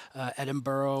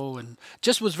Edinburgh, and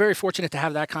just was very fortunate to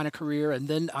have that kind of career. And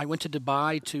then I went to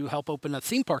Dubai to help open a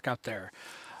theme park out there.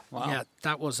 Wow. Yeah,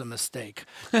 that was a mistake,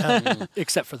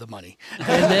 except for the money.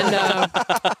 And then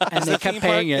and they kept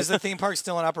paying it. Is the theme park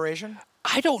still in operation?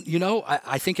 I don't,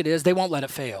 I think it is. They won't let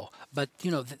it fail. But,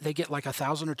 they get like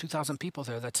 1,000 or 2,000 people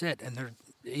there. That's it. And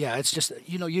it's just,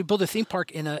 you build a theme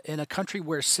park in a country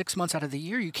where 6 months out of the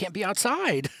year you can't be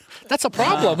outside. That's a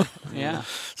problem. Yeah.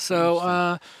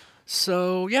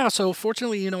 So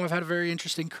fortunately, I've had a very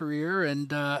interesting career,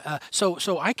 and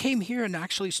so I came here and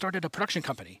actually started a production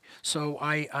company. So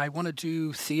I want to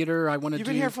do theater. You've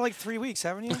been here for like 3 weeks,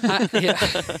 haven't you? Yeah,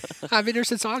 I've been here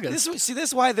since August. This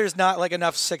is why there's not like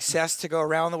enough success to go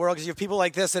around the world, because you have people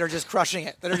like this that are just crushing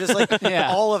it, that are just like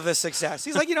all of the success.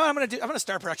 He's like, I'm going to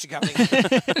start a production company.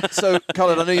 So,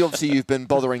 Khaled, I know you've been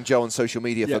bothering Joe on social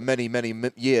media for many, many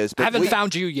years. But I haven't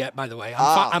found you yet, by the way.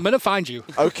 I'm going to find you.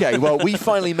 Okay, well, we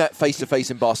finally met face to face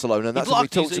in Barcelona, and that's when we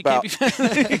talked about.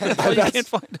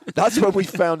 That's when we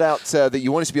found out that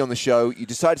you wanted to be on the show. You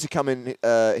decided to come in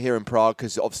here in Prague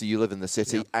because obviously you live in the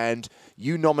city, and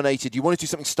you wanted to do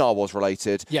something Star Wars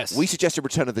related. Yes. We suggested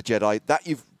Return of the Jedi. That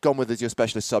you've gone with as your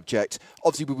specialist subject.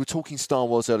 Obviously, we were talking Star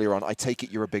Wars earlier on. I take it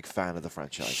you're a big fan of the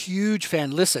franchise. Huge fan.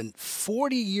 Listen,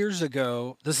 40 years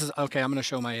ago, this is okay. I'm going to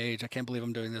show my age. I can't believe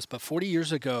I'm doing this, but 40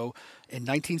 years ago, in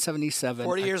 1977.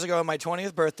 40 years ago on my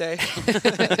 20th birthday.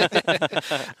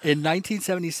 In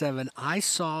 1977, I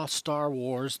saw Star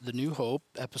Wars: The New Hope,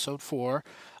 Episode 4,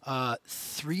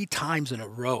 3 times in a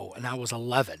row, and I was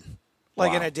 11.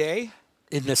 Like in a day?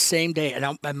 In the same day,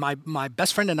 and my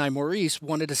best friend and I, Maurice,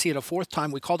 wanted to see it a 4th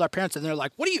time. We called our parents, and they're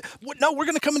like, no, we're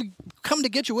going to come to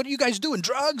get you. What are you guys doing,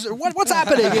 drugs? Or what's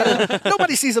happening?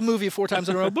 Nobody sees a movie 4 times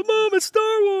in a row, but Mom, it's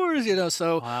Star Wars,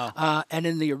 so. Wow. And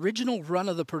in the original run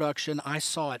of the production, I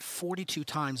saw it 42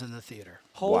 times in the theater.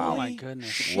 Holy my goodness.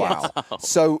 shit. Wow.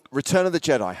 So, Return of the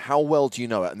Jedi, how well do you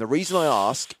know it? And the reason I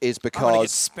ask is I'm going to get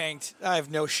because spanked. I have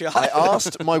no shot. I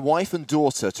asked my wife and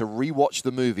daughter to rewatch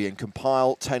the movie and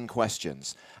compile 10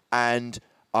 questions. And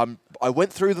I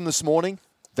went through them this morning.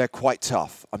 They're quite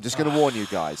tough. I'm just going to warn you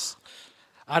guys.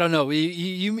 I don't know.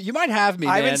 You might have me,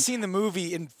 I man. haven't seen the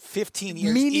movie in 15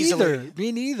 years. Me neither. Easily.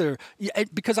 Me neither. Yeah,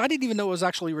 because I didn't even know it was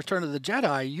actually Return of the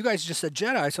Jedi. You guys just said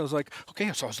Jedi, so I was like, okay.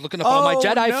 So I was looking up all my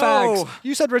Jedi facts.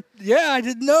 You said, I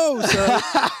didn't know. So.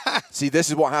 See, this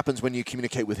is what happens when you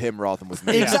communicate with him rather than with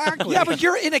me. Exactly. Yeah, but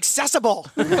you're inaccessible.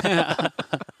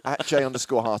 At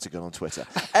J_Hartigan on Twitter.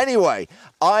 Anyway,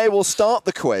 I will start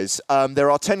the quiz.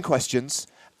 There are 10 questions.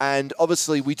 And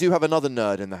obviously, we do have another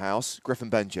nerd in the house,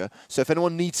 Griffin Benja. So if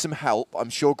anyone needs some help,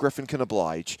 I'm sure Griffin can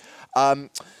oblige.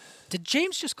 Did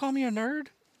James just call me a nerd?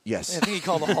 Yes. I think he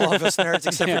called all of us nerds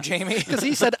except for Jamie. Because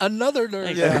he said another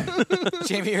nerd. Yeah.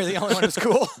 Jamie, you're the only one who's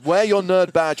cool. Wear your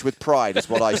nerd badge with pride is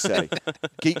what I say.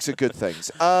 Geeks are good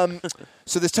things.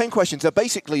 So there's 10 questions.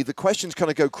 Basically, the questions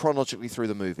kind of go chronologically through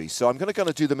the movie. So I'm going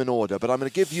to do them in order, but I'm going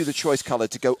to give you the choice,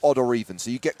 Khaled, to go odd or even. So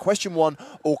you get question 1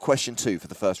 or question 2 for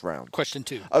the first round. Question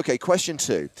 2. Okay, question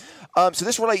 2. So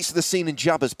this relates to the scene in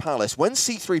Jabba's palace. When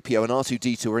C-3PO and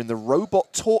R2-D2 are in the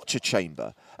robot torture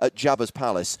chamber at Jabba's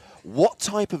palace, what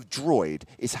type of droid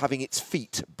is having its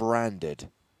feet branded?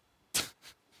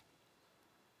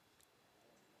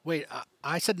 Wait,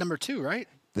 I said number 2, right?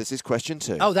 This is question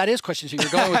 2. Oh, that is question 2. You're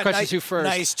going with question 2 first.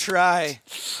 Nice try.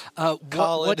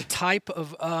 What type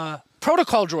of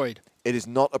protocol droid? It is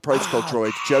not a protocol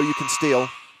droid. Joe, you can steal.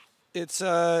 It's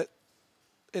the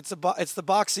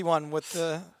boxy one with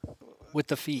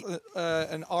the feet.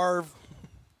 An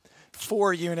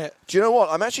R4 unit. Do you know what?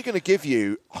 I'm actually going to give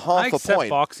you half a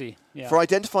point boxy. Yeah. for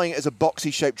identifying it as a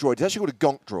boxy-shaped droid. It's actually called a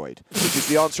gonk droid, which is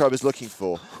the answer I was looking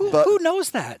for. Who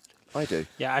knows that? I do.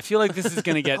 Yeah, I feel like this is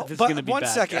going to be one bad,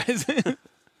 second. guys.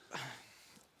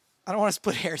 I don't want to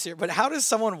split hairs here, but how does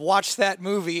someone watch that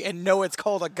movie and know it's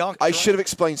called a gunk I droid? should have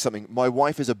explained something. My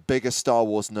wife is a bigger Star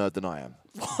Wars nerd than I am.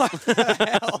 What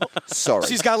the hell? Sorry.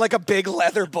 She's got like a big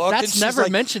leather book. That's and she's never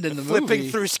like mentioned in the flipping movie.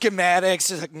 through schematics.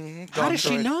 She's like, How gunk does she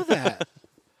droid. know that?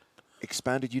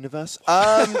 Expanded universe.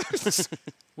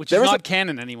 Which There is is not a-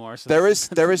 canon anymore. So There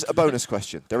is a bonus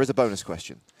question. There is a bonus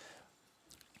question.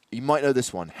 You might know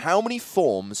this one. How many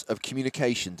forms of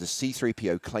communication does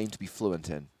C-3PO claim to be fluent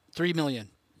in? 3 million.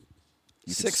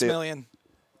 You can 6 steal- million.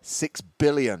 6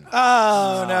 billion.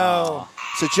 Oh, no.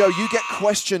 So, Joe, you get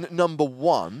question number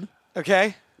 1.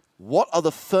 Okay. What are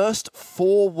the first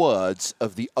 4 words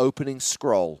of the opening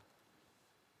scroll?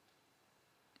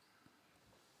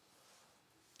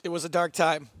 It was a dark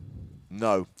time.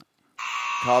 No.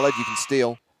 Khaled, you can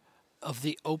steal. Of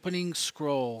the opening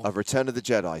scroll, Of Return of the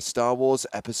Jedi, Star Wars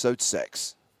Episode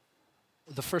 6.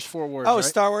 the first 4 words, Oh, right?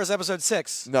 Star Wars Episode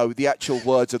 6. No, the actual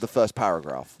words of the first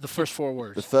paragraph. The first 4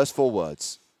 words. The first 4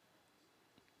 words.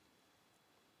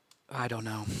 I don't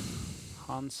know.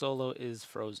 Han Solo is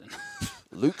frozen.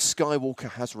 Luke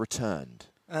Skywalker has returned.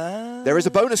 There is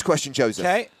a bonus question, Joseph.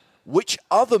 Okay. Which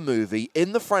other movie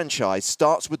in the franchise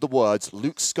starts with the words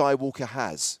Luke Skywalker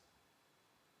has?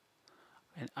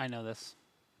 I know this.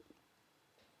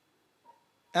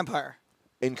 Empire.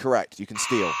 Incorrect. You can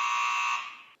steal.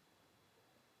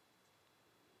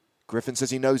 Griffin says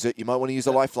he knows it. You might want to use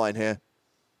a lifeline here.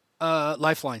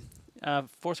 Lifeline.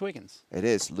 Force Awakens. It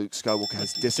is. Luke Skywalker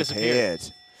has Disappeared.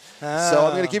 disappeared. So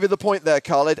I'm going to give you the point there,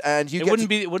 Khaled, and you It get wouldn't to-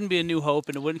 be. It wouldn't be A New Hope,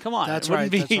 and it wouldn't. Come on. That's it right.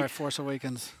 wouldn't That's be. right. Force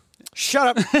Awakens.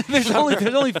 Shut up. there's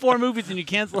only 4 movies, and you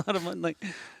cancel out of one. Like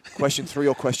question 3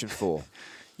 or question 4.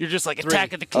 you're just like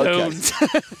Attack of the Clones.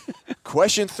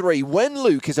 Question 3. When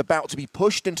Luke is about to be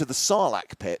pushed into the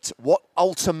Sarlacc pit, what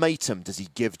ultimatum does he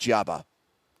give Jabba?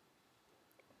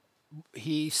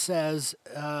 He says,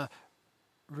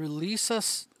 "Release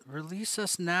us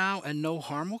now, and no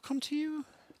harm will come to you."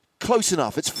 Close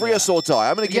enough. It's free us or die.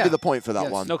 I'm going to give Yeah. you the point for that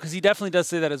Yes. one. No, because he definitely does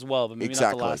say that as well, but maybe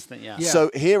Exactly. not the last thing. Yeah. Yeah.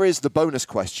 So here is the bonus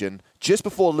question. Just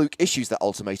before Luke issues that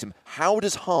ultimatum, how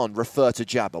does Han refer to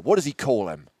Jabba? What does he call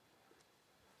him?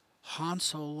 Han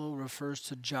Solo refers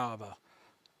to Jabba.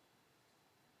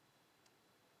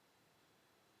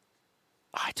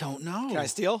 I don't know. Can I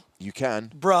steal? You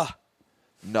can. Bruh.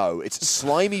 No, it's a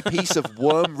slimy piece of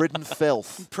worm-ridden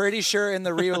filth. Pretty sure in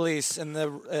the re-release,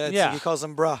 Yeah. he calls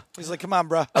him bruh. He's like, come on,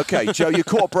 bruh. Okay, Joe, you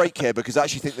caught a break here because I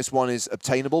actually think this one is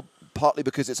obtainable, partly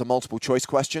because it's a multiple choice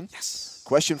question. Yes.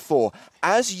 Question 4.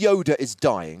 As Yoda is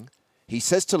dying, he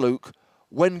says to Luke,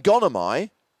 "When gone am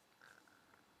I?"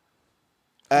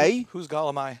 A. Who's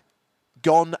Gollum?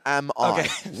 Gone am I. Okay.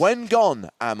 When gone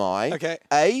am I? Okay.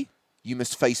 A. You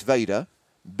must face Vader.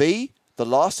 B. The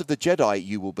last of the Jedi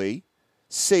you will be.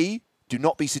 C. Do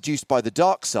not be seduced by the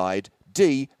dark side.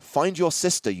 D. Find your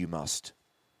sister you must.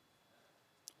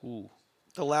 Ooh.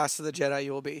 The last of the Jedi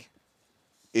you will be.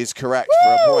 Is correct for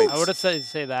a point. I would have said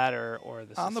say that or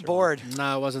the On the sister board.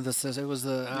 No, it wasn't this. It was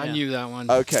the. I Yeah. knew that one.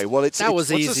 Okay, well, it's That was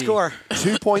What's easy. the score?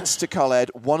 2 points to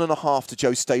Khaled, 1.5 to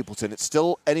Joe Stapleton. It's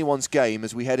still anyone's game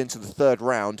as we head into the third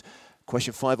round.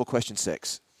 Question 5 or question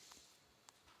 6?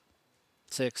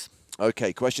 6.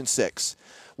 Okay, question 6.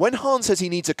 When Han says he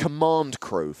needs a command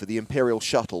crew for the Imperial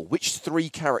shuttle, which 3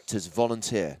 characters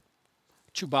volunteer?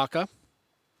 Chewbacca.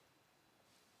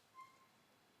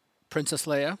 Princess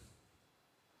Leia.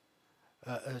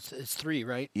 It's 3,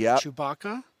 right? Yep.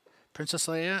 Chewbacca, Princess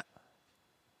Leia,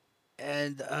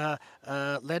 and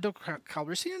Lando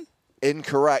Calrissian.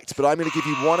 Incorrect, but I'm going to give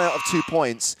you 1 out of 2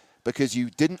 points because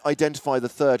you didn't identify the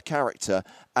third character,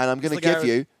 and I'm going to the guy give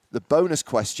you the bonus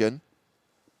question.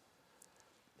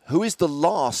 Who is the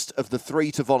last of the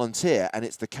 3 to volunteer, and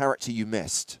it's the character you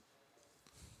missed?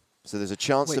 So there's a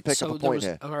chance to pick so up a there point was,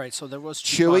 here. All right, so there was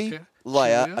Chewie, Chewbacca,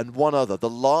 Leia, Chewie, and 1 other. The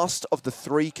last of the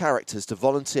 3 characters to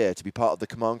volunteer to be part of the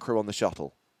command crew on the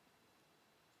shuttle.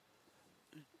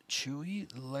 Chewie,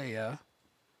 Leia.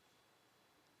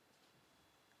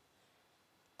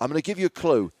 I'm going to give you a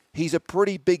clue. He's a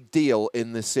pretty big deal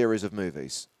in this series of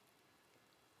movies.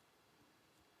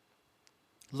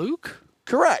 Luke?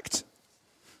 Correct.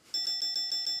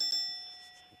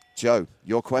 Joe,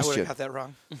 your I would question. have got that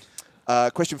wrong.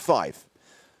 Question 5.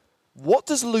 What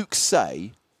does Luke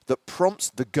say that prompts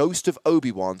the ghost of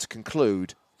Obi-Wan to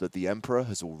conclude that the Emperor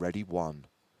has already won?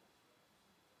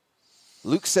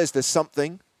 Luke says there's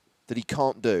something that he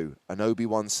can't do, and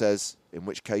Obi-Wan says, in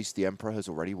which case the Emperor has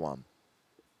already won.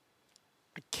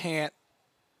 I can't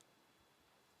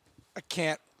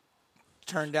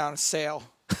turn down a sale.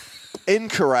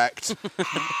 Incorrect.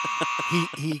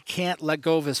 He can't let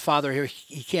go of his father.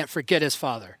 He can't forget his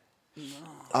father.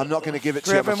 I'm not going to give it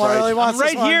to you, I'm Griffin afraid. really I'm wants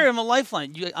right this one. here. I'm a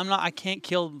lifeline. I can't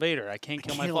kill Vader. I can't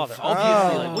kill my Kill father. Vader.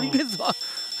 Obviously, like, what do you guys?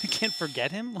 I can't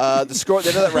forget him. The score at the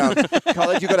end of that round.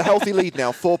 Khaled, you've got a healthy lead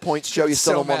now. 4 points. Joe, you're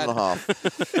still So on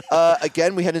 1.5.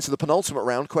 Again, we head into the penultimate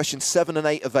round. Questions 7 and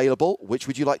 8 available. Which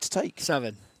would you like to take?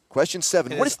 7. Question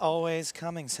 7. It What is is always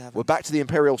coming, 7. We're back to the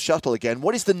Imperial Shuttle again.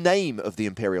 What is the name of the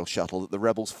Imperial Shuttle that the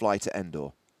rebels fly to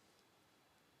Endor?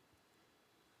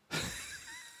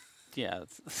 Yeah,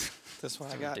 This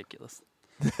one I got. ridiculous.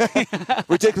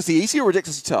 Ridiculously easy or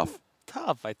ridiculously tough?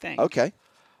 Tough, I think. Okay.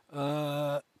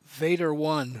 Vader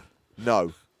 1.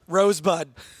 No.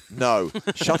 Rosebud. No.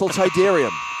 Shuttle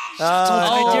Tidarium.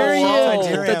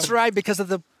 Tidarium. That's right, because of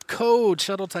the code.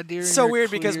 Shuttle Tidarium. So you're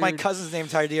weird because my cleared. cousin's named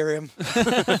Tidarium.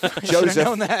 Joseph,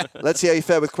 known that. let's see how you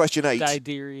fare with question 8.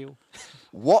 Diderio.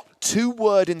 What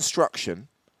 2-word instruction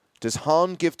does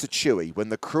Han give to Chewie when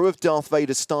the crew of Darth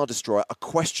Vader's Star Destroyer are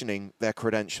questioning their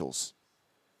credentials?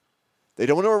 They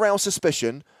don't want to arouse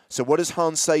suspicion, so what does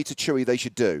Han say to Chewie they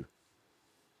should do?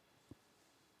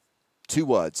 2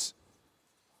 words.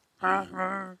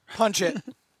 Punch it.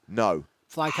 No.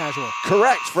 Fly casual.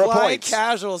 Correct for a Fly point.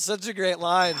 casual. Such a great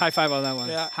line. High five on that one.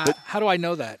 Yeah. How do I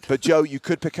know that? But Joe, you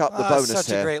could pick up the bonus such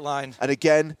here. a great line. And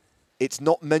again, it's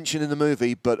not mentioned in the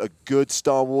movie, but a good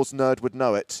Star Wars nerd would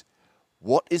know it.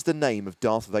 What is the name of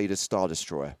Darth Vader's Star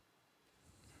Destroyer?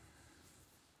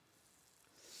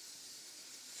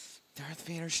 Darth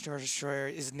Vader's Star Destroyer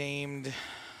is named...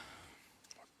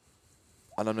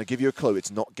 And I'm going to give you a clue. It's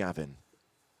not Gavin.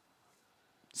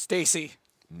 Stacy.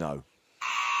 No.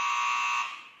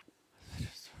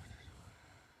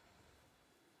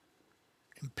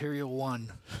 Imperial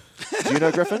 1. Do you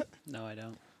know, Griffin? No, I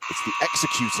don't. It's the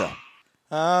Executor.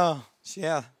 Oh,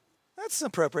 yeah. That's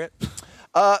appropriate.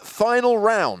 Final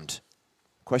round.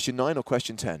 Question 9 or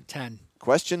question 10? 10.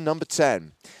 Question number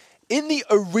 10. In the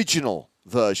original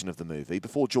version of the movie,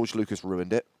 before George Lucas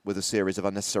ruined it with a series of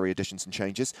unnecessary additions and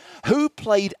changes, who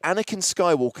played Anakin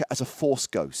Skywalker as a Force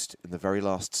ghost in the very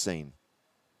last scene?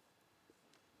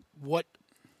 What?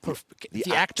 The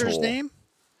The actor's actor. name?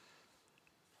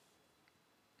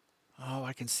 Oh,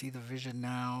 I can see the vision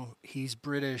now. He's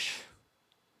British.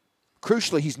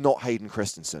 Crucially, he's not Hayden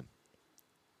Christensen.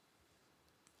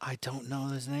 I don't know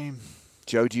his name.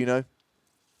 Joe, do you know?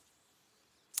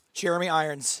 Jeremy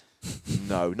Irons.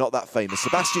 No, not that famous.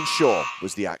 Sebastian Shaw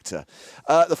was the actor.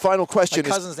 The final My question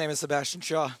is... cousin's name is Sebastian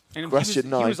Shaw. And Question he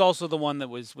 9. was also the one that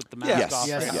was with the mask Yes. off.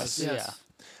 Yes, right? yes, yes.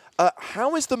 Yeah.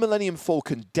 how is the Millennium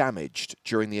Falcon damaged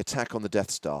during the attack on the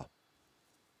Death Star?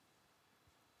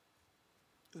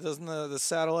 Doesn't the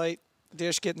satellite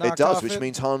dish get knocked It does, off which it?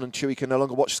 means Han and Chewie can no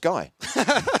longer watch Sky.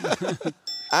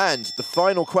 And the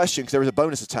final question, because there is a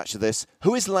bonus attached to this,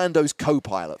 who is Lando's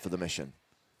co-pilot for the mission?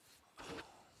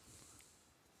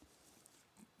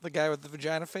 The guy with the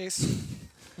vagina face?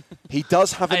 He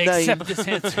does have a I name. accept this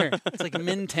answer. It's like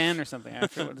Min 10 or something. I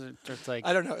forget what it's like.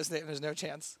 I don't know his name. There's no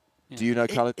chance. Do you know,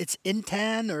 Khaled? It's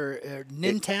Intan or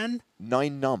Nintan?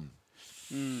 Nine Num.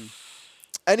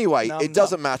 Anyway, Num it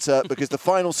doesn't matter because the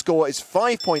final score is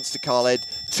 5 points to Khaled,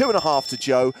 2.5 to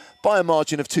Joe. By a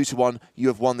margin of 2-1, you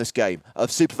have won this game of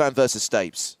Superfan versus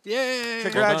Stapes. Yay!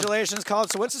 Congratulations, Colin.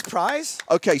 So what's his prize?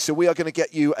 Okay, so we are going to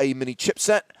get you a mini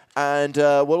chipset, and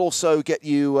we'll also get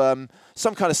you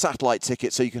some kind of satellite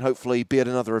ticket so you can hopefully be at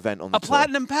another event on the A tour.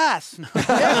 platinum pass.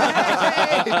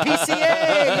 PCA!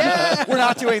 Yeah! We're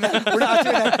not doing that. We're not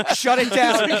doing that. Shut it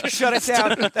down. Shut it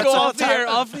down. That's Go all off the air.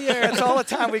 Off the air. That's all the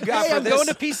time we've got Hey, for I'm this. going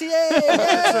to PCA!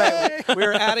 That's right.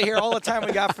 We're out of here. All the time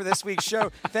we got for this week's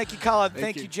show. Thank you, Colin.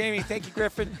 Thank you, Jamie. Thank you,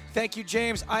 Griffin. Thank you,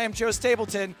 James. I am Joe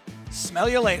Stapleton. Smell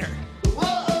you later.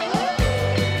 Whoa!